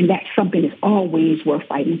something. And that something is always worth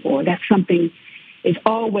fighting for. That something is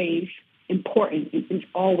always important. It's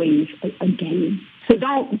always a gain. So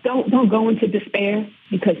don't go into despair,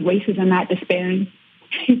 because races are not despairing.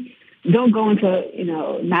 Don't go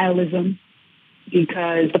into nihilism,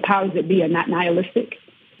 because the powers that be are not nihilistic.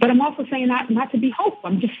 But I'm also saying not to be hopeful.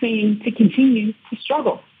 I'm just saying to continue to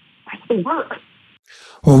struggle. That's the work.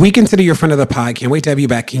 Well, we consider you a friend of the pod. Can't wait to have you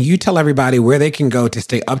back. Can you tell everybody where they can go to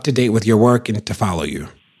stay up to date with your work and to follow you?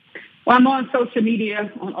 Well, I'm on social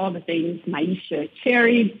media on all the things, Myisha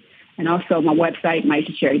Cherry, and also my website,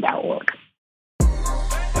 myishacherry.org.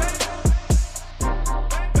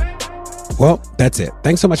 Well, that's it.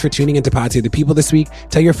 Thanks so much for tuning into Pod Save the People this week.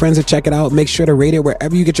 Tell your friends to check it out. Make sure to rate it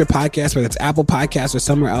wherever you get your podcast, whether it's Apple Podcasts or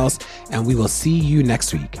somewhere else. And we will see you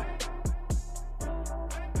next week.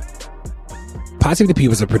 Pod Save the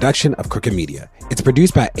People is a production of Crooked Media. It's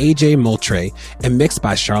produced by AJ Moultrie and mixed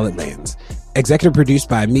by Charlotte Lands. Executive produced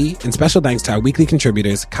by me, and special thanks to our weekly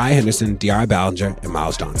contributors, Kai Henderson, Diara Ballinger, and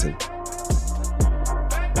Miles Johnson.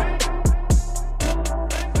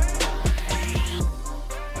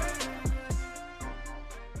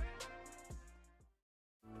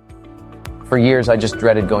 For years, I just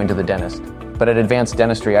dreaded going to the dentist. But at Advanced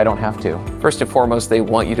Dentistry, I don't have to. First and foremost, they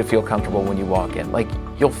want you to feel comfortable when you walk in. Like,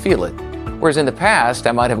 you'll feel it. Whereas in the past,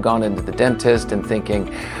 I might have gone into the dentist and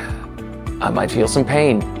thinking, I might feel some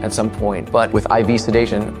pain at some point. But with IV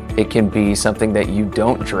sedation, it can be something that you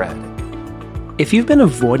don't dread. If you've been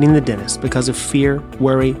avoiding the dentist because of fear,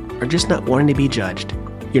 worry, or just not wanting to be judged,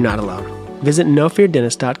 you're not alone. Visit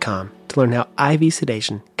NoFearDentist.com to learn how IV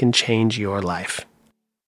sedation can change your life.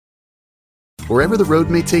 Wherever the road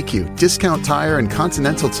may take you, Discount Tire and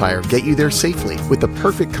Continental Tire get you there safely with the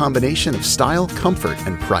perfect combination of style, comfort,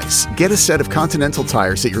 and price. Get a set of Continental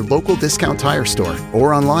tires at your local Discount Tire store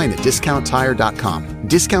or online at discounttire.com.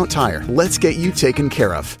 Discount Tire. Let's get you taken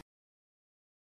care of.